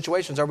ourselves in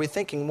situations, are we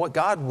thinking what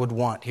God would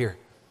want here?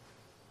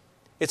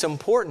 It's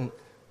important.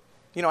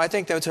 You know, I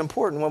think that it's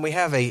important when we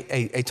have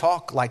a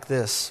talk like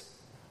this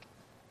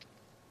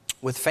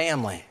with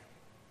family,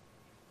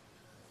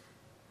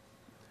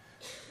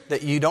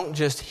 that you don't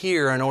just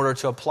hear in order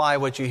to apply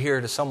what you hear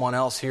to someone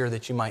else here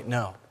that you might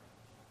know.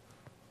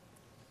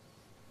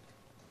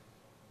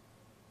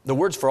 The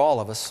word's for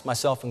all of us,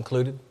 myself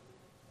included.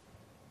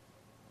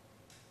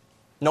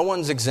 No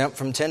one's exempt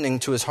from tending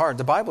to his heart.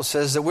 The Bible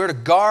says that we're to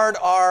guard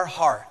our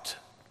heart.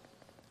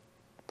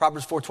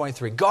 Proverbs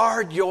 4:23,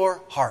 guard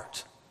your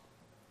heart.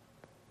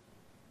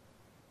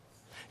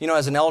 You know,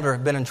 as an elder,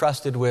 I've been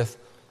entrusted with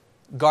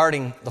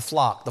guarding the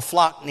flock. The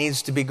flock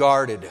needs to be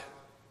guarded.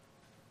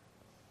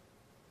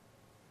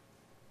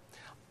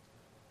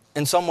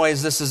 In some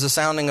ways, this is the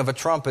sounding of a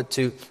trumpet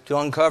to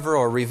uncover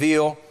or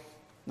reveal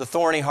the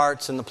thorny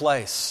hearts in the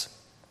place.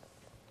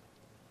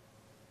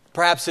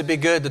 Perhaps it'd be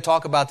good to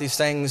talk about these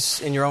things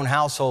in your own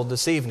household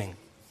this evening.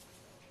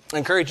 I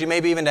encourage you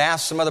maybe even to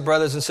ask some other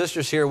brothers and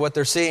sisters here what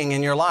they're seeing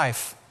in your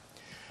life.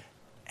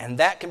 And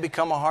that can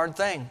become a hard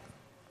thing.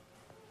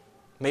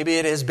 Maybe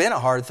it has been a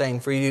hard thing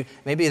for you.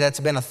 Maybe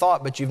that's been a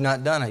thought, but you've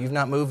not done it. You've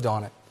not moved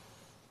on it.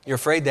 You're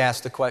afraid to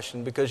ask the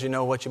question because you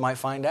know what you might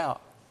find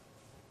out.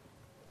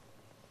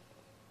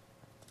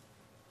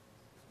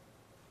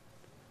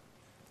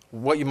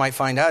 What you might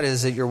find out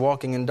is that you're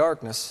walking in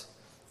darkness.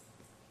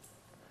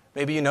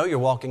 Maybe you know you're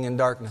walking in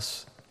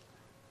darkness.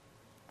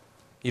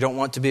 You don't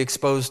want to be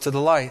exposed to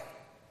the light.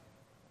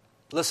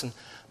 Listen,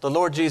 the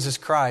Lord Jesus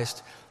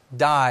Christ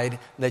died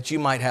that you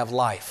might have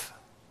life.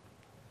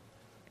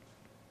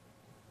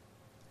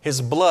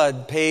 His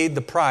blood paid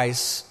the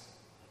price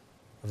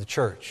of the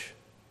church.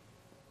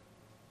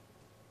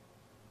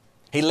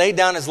 He laid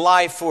down His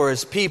life for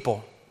His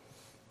people.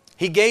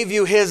 He gave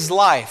you His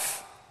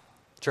life,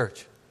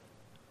 church.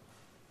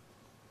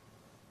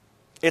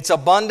 It's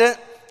abundant,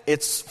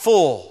 it's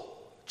full.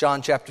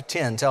 John chapter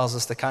 10 tells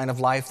us the kind of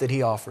life that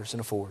He offers and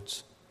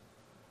affords.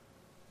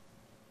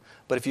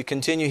 But if you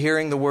continue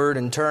hearing the word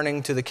and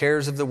turning to the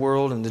cares of the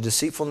world and the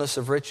deceitfulness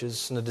of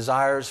riches and the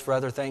desires for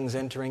other things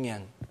entering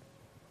in,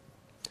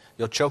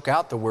 you'll choke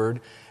out the word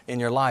in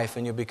your life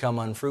and you'll become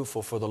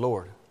unfruitful for the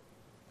Lord.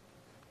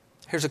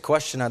 Here's a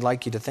question I'd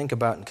like you to think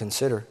about and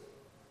consider.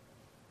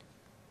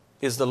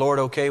 Is the Lord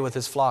okay with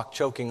His flock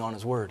choking on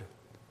His word?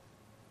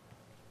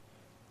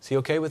 Is He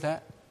okay with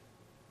that?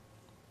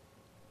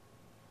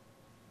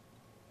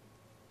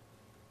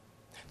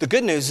 The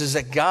good news is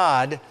that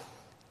God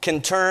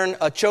can turn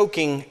a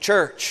choking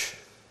church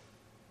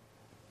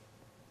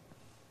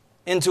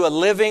into a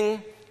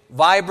living,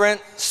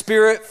 vibrant,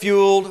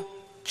 Spirit-fueled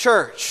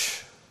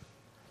church.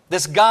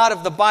 This God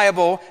of the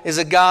Bible is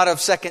a God of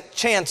second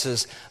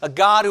chances, a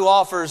God who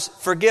offers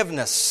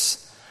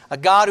forgiveness, a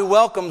God who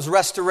welcomes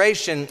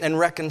restoration and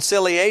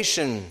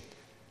reconciliation,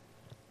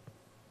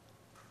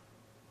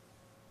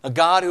 a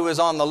God who is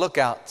on the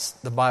lookout.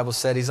 The Bible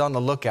said He's on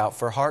the lookout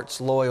for hearts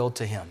loyal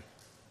to Him.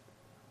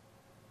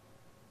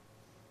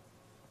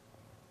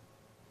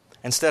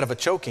 Instead of a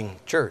choking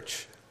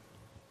church,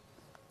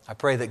 I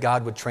pray that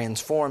God would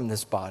transform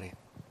this body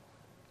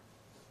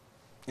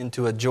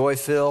into a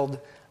joy-filled,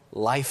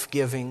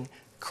 life-giving,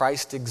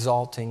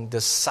 Christ-exalting,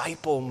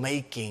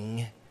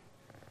 disciple-making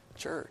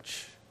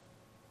church.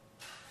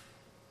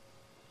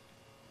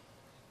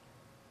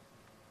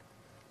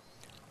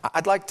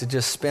 I'd like to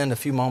just spend a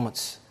few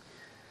moments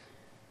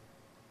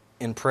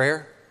in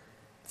prayer.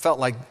 Felt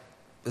like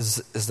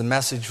as the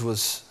message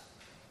was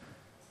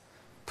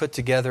put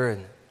together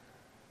and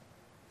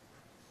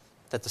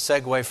that the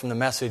segue from the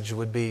message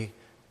would be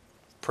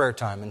prayer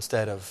time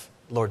instead of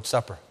Lord's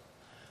Supper.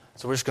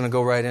 So we're just going to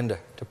go right into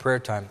prayer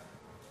time.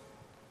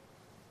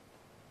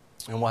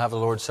 And we'll have the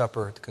Lord's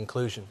Supper at the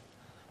conclusion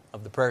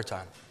of the prayer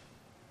time.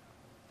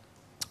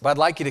 But I'd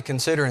like you to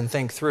consider and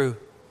think through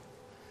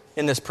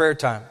in this prayer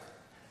time.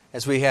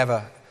 As we have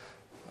a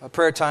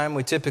prayer time,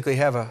 we typically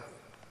have a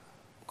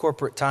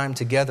corporate time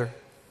together.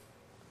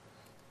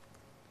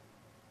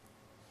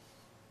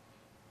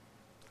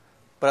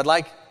 But I'd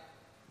like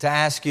to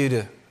ask you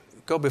to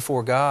go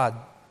before God.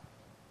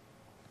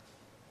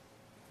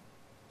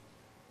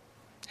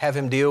 Have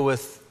Him deal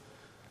with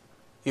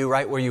you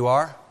right where you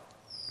are.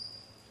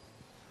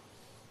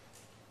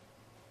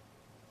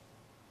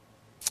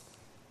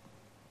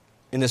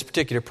 In this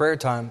particular prayer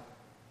time,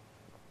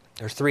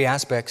 there's 3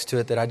 aspects to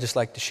it that I'd just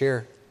like to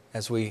share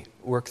as we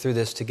work through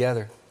this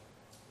together.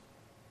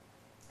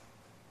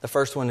 The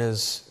first one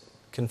is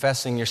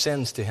confessing your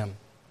sins to Him.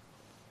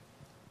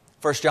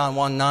 1 John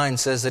 1:9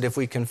 says that if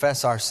we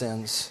confess our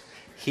sins,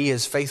 He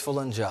is faithful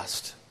and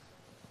just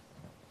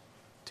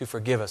to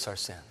forgive us our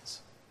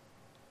sins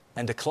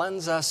and to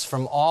cleanse us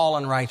from all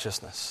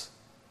unrighteousness.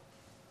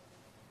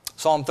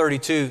 Psalm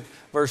 32,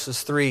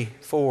 verses 3,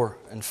 4,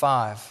 and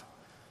 5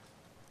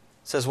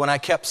 says, when I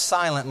kept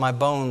silent, my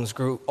bones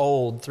grew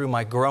old through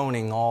my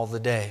groaning all the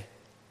day.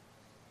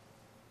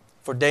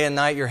 For day and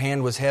night your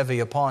hand was heavy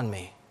upon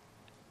me.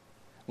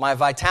 My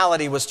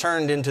vitality was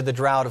turned into the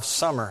drought of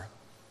summer.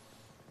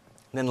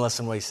 And then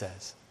listen what he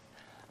says.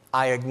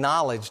 I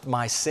acknowledged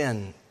my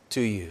sin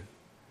to you,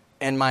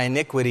 and my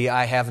iniquity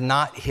I have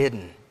not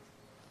hidden.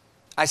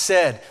 I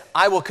said,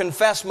 I will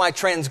confess my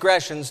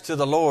transgressions to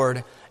the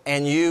Lord,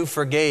 and you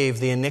forgave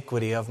the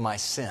iniquity of my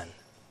sin.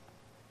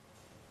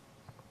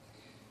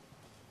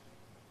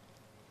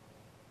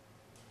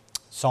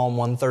 Psalm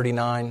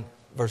 139,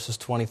 verses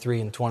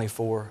 23 and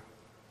 24.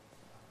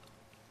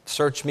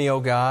 Search me, O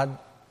God,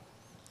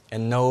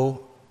 and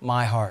know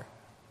my heart.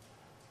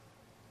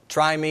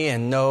 Try me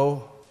and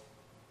know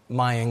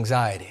my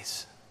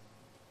anxieties.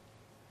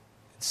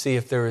 See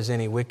if there is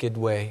any wicked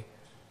way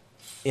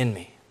in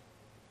me,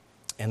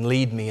 and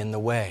lead me in the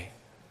way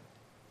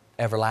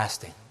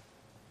everlasting.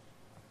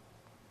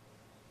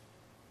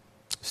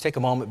 Let's take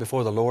a moment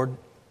before the Lord.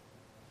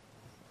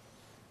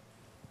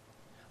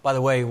 By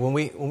the way, when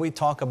we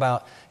talk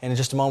about, and in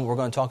just a moment we're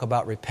going to talk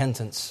about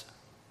repentance,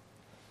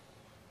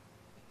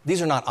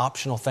 these are not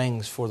optional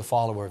things for the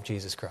follower of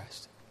Jesus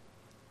Christ.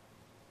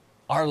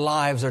 Our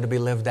lives are to be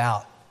lived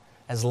out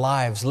as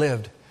lives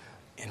lived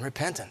in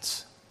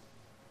repentance.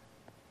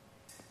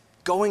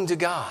 Going to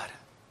God,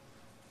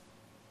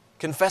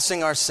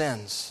 confessing our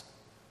sins,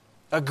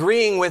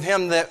 agreeing with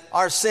Him that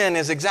our sin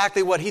is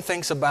exactly what He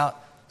thinks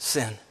about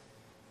sin.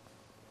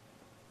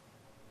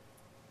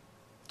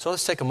 So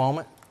let's take a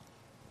moment.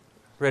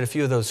 Read a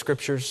few of those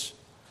scriptures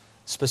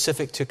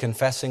specific to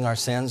confessing our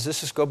sins.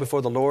 Let's just go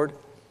before the Lord,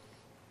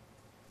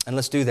 and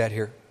let's do that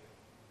here.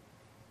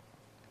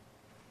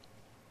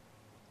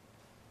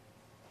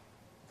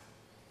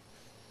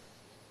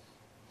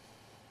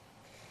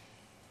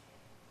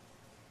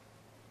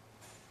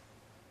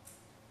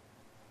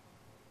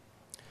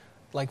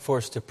 I'd like for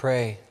us to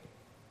pray.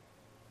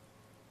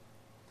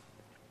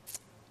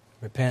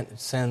 Repent of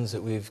sins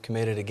that we've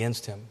committed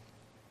against Him.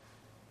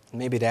 And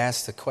maybe to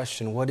ask the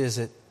question, what is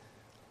it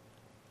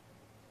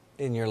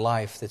in your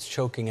life that's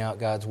choking out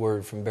God's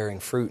Word from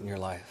bearing fruit in your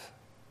life?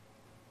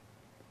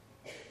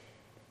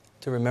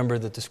 To remember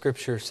that the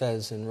Scripture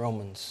says in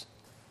Romans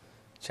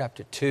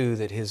chapter 2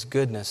 that His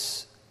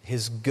goodness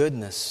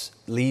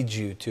leads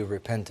you to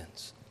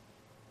repentance.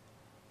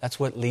 That's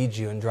what leads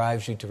you and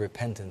drives you to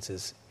repentance,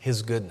 is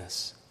His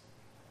goodness.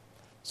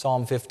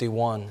 Psalm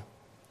 51,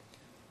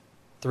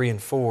 3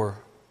 and 4.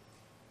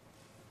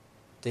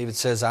 David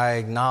says, I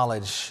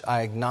acknowledge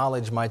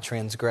my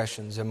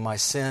transgressions, and my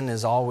sin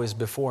is always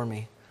before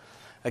me.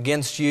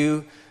 Against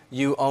you,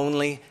 you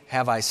only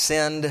have I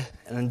sinned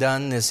and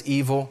done this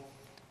evil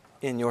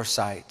in your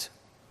sight.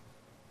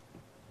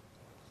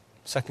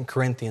 2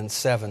 Corinthians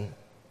 7,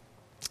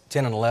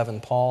 10 and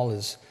 11, Paul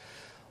is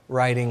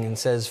writing and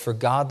says, for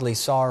godly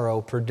sorrow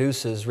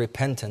produces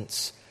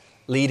repentance,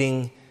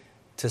 leading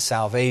to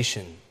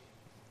salvation,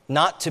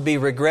 not to be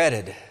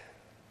regretted.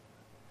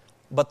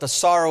 But the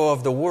sorrow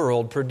of the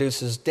world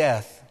produces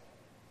death.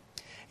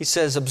 He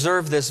says,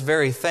 observe this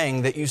very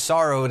thing, that you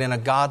sorrowed in a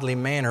godly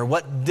manner.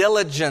 What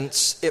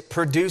diligence it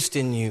produced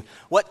in you.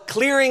 What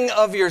clearing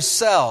of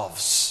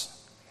yourselves.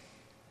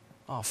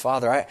 Oh,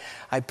 Father,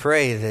 I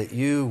pray that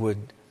you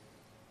would,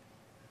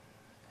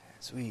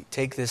 as we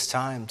take this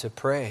time to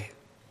pray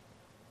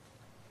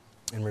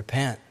and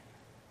repent,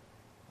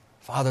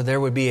 Father, there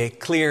would be a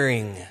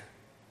clearing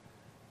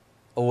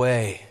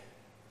away.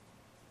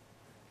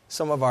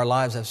 Some of our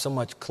lives have so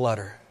much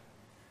clutter.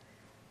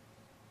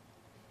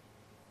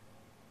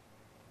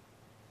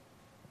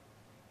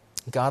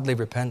 Godly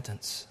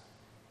repentance.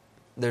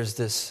 There's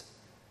this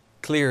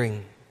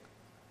clearing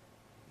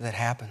that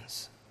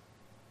happens.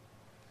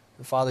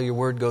 And Father, your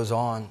word goes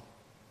on. It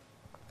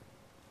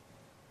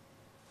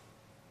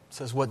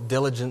says what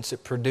diligence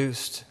it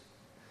produced,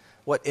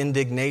 what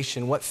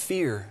indignation, what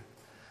fear,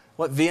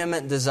 what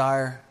vehement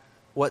desire,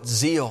 what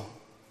zeal,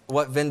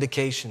 what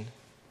vindication.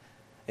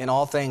 In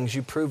all things,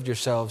 you proved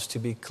yourselves to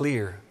be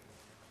clear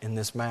in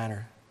this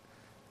manner.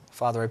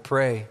 Father, I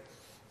pray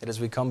that as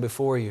we come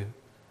before you,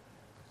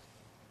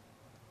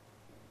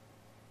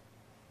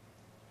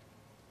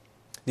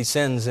 these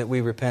sins that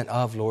we repent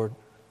of, Lord,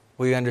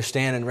 we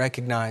understand and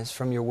recognize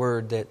from your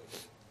word that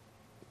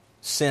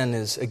sin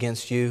is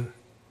against you,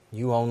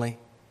 you only.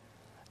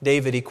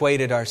 David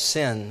equated our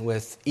sin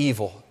with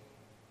evil.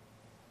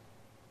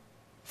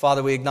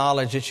 Father, we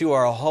acknowledge that you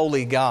are a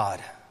holy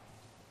God,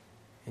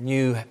 and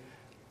you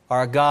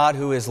are a God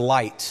who is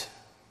light,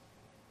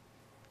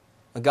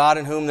 a God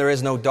in whom there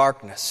is no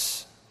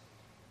darkness.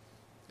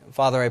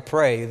 Father, I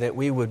pray that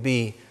we would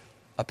be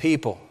a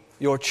people,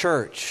 your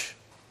church,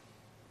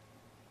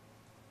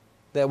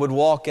 that would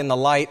walk in the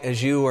light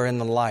as you are in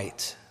the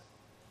light.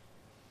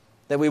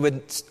 That we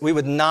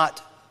would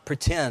not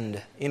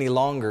pretend any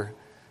longer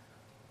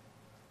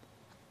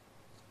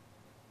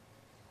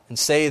and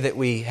say that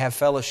we have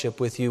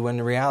fellowship with you when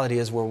the reality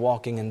is we're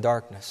walking in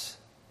darkness.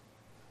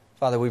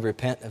 Father, we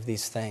repent of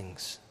these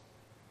things.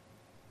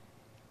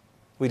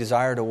 We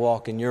desire to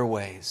walk in your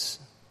ways.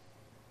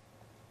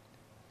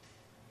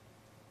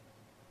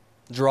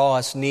 Draw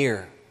us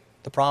near.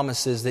 The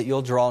promise is that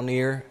you'll draw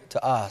near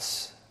to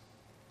us.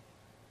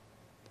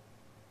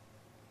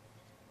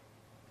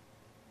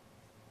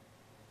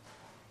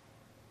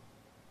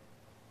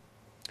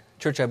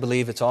 Church, I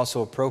believe it's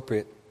also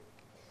appropriate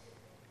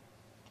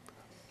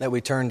that we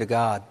turn to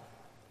God.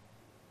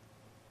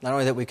 Not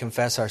only that we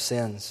confess our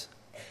sins.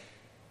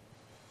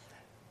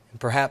 And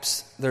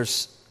perhaps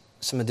there's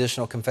some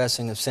additional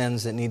confessing of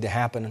sins that need to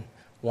happen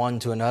one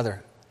to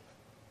another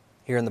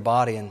here in the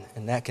body,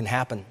 and that can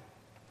happen.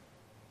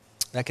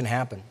 That can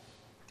happen.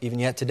 Even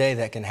yet today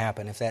that can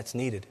happen if that's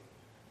needed.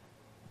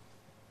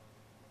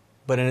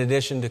 But in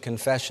addition to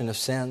confession of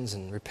sins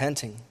and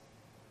repenting,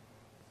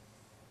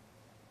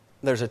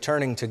 there's a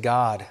turning to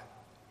God.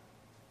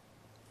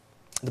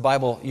 The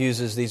Bible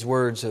uses these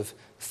words of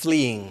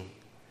fleeing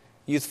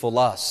youthful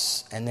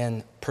lusts and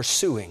then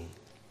pursuing,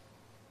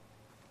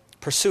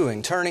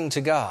 turning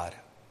to God,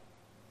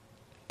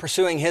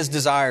 pursuing His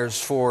desires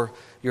for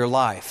your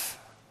life.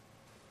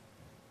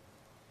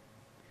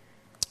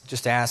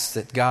 Just ask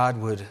that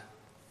God would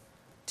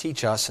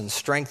teach us and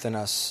strengthen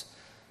us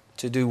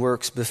to do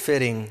works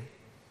befitting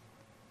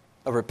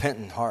a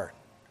repentant heart.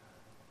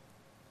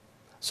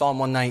 Psalm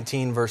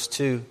 119, verse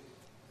 2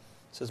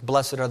 says,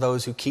 blessed are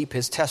those who keep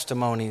His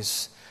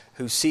testimonies,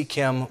 who seek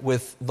Him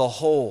with the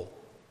whole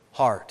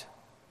heart.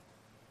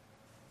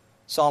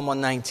 Psalm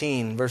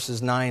 119,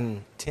 verses 9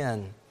 and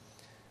 10.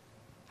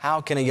 How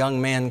can a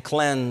young man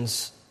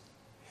cleanse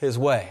his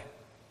way?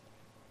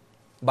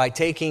 By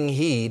taking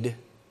heed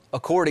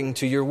according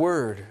to your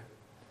word.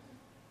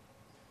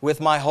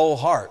 With my whole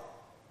heart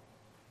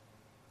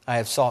I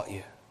have sought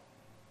you.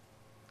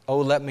 Oh,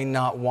 let me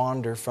not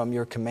wander from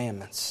your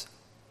commandments.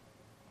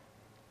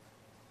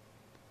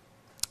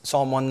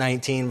 Psalm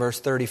 119, verse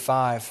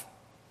 35.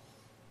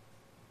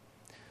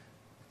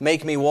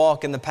 Make me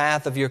walk in the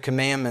path of your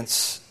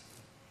commandments.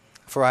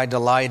 for I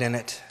delight in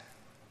it.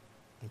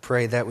 And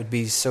pray that would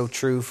be so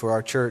true for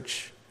our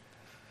church.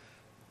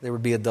 There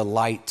would be a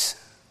delight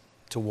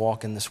to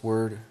walk in this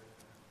word.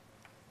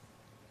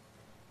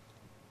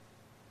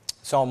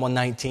 Psalm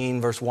 119,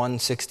 verse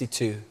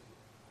 162.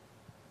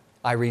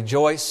 I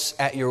rejoice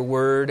at your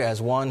word as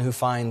one who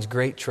finds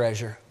great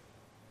treasure.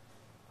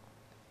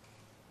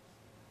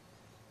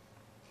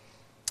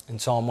 In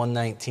Psalm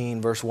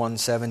 119, verse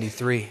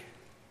 173.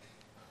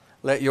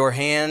 Let your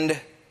hand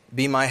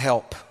be my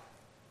help,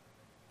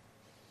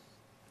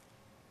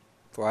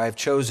 for I have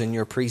chosen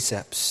your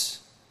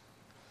precepts.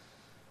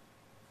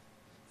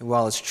 And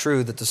while it's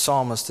true that the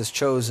psalmist has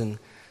chosen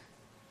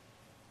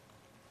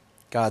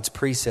God's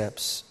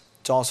precepts,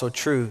 it's also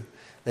true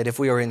that if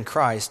we are in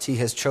Christ, He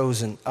has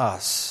chosen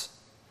us.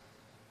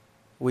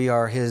 We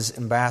are His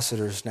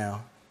ambassadors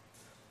now.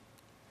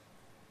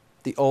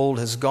 The old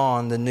has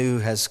gone, the new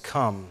has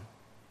come.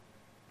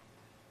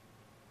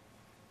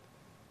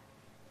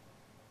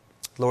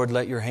 Lord,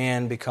 let your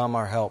hand become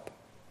our help.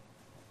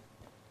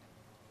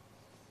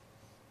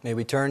 May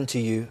we turn to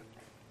you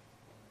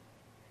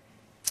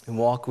and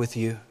walk with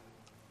you.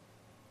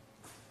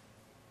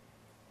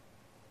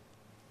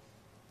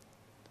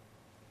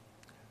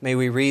 May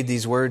we read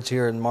these words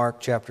here in Mark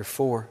chapter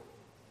 4.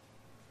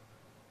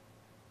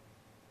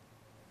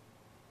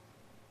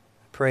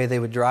 Pray they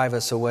would drive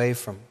us away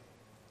from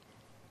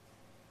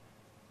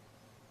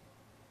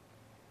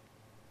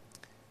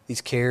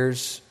these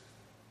cares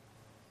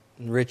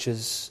and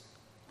riches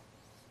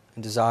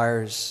and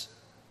desires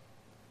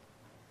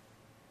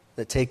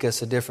that take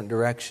us a different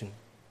direction,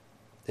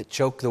 that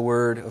choke the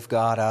Word of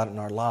God out in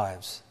our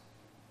lives,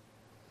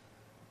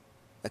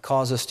 that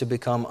cause us to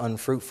become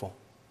unfruitful.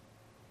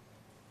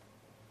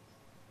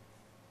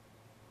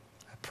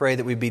 I pray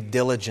that we be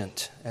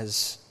diligent,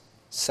 as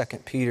 2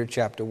 Peter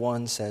chapter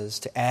 1 says,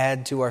 to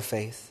add to our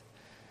faith.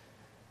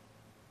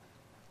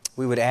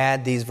 We would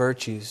add these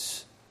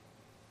virtues.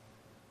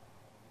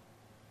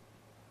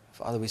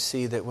 Father, we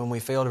see that when we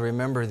fail to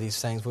remember these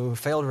things, when we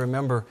fail to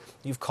remember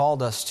you've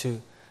called us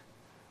to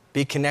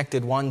be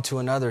connected one to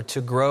another,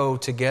 to grow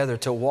together,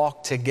 to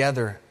walk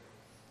together.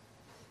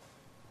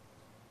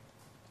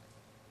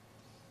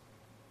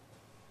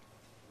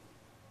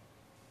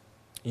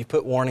 You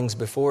put warnings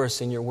before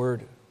us in your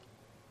word.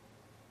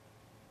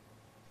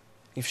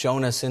 You've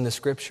shown us in the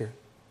Scripture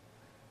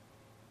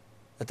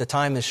that the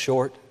time is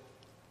short.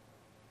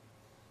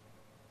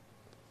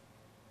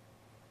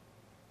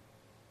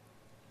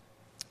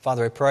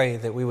 Father, I pray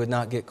that we would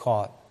not get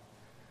caught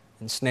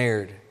and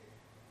snared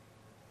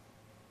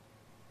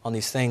on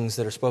these things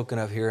that are spoken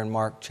of here in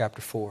Mark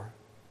chapter 4.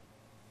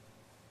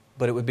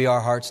 But it would be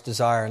our heart's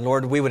desire. And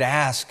Lord, we would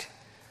ask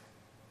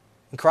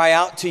and cry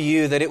out to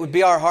you that it would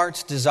be our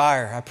heart's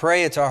desire. I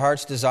pray it's our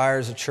heart's desire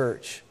as a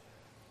church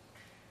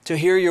to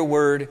hear your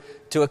word,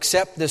 to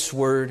accept this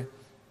word,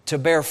 to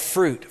bear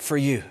fruit for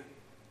you.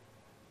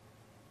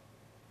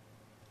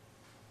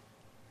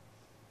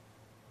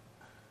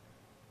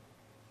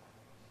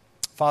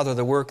 Father,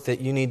 the work that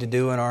you need to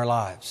do in our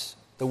lives,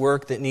 the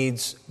work that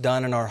needs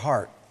done in our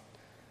heart,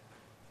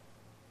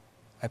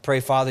 I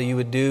pray, Father, you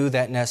would do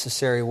that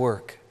necessary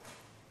work.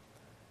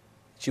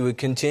 That you would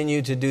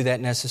continue to do that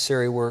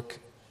necessary work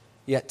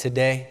yet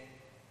today.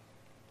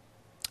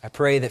 I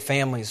pray that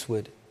families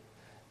would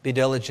be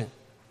diligent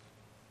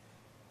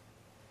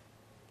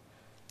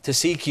to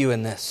seek you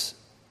in this.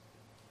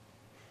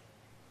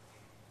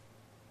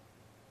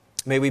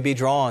 May we be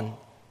drawn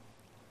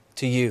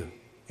to you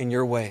in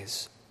your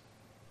ways.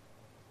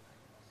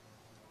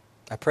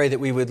 I pray that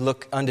we would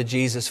look unto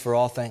Jesus for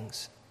all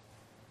things.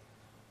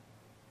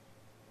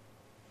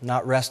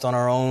 Not rest on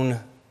our own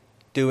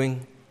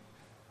doing,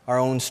 our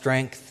own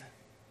strength.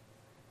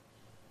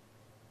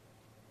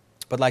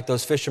 But like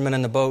those fishermen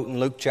in the boat in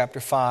Luke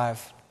chapter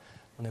 5,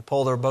 when they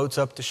pull their boats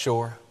up to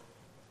shore,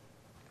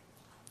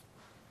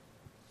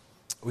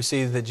 we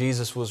see that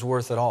Jesus was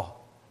worth it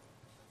all.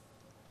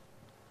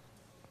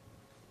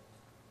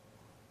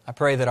 I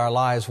pray that our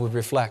lives would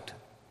reflect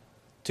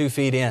 2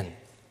 feet in,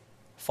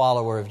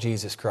 follower of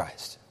Jesus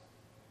Christ.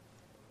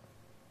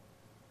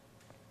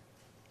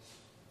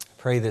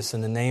 Pray this in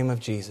the name of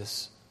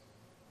Jesus,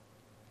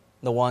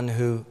 the one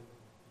who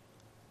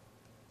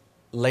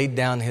laid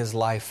down his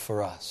life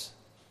for us.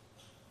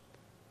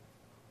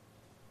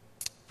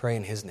 Pray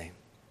in his name.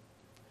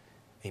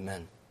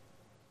 Amen.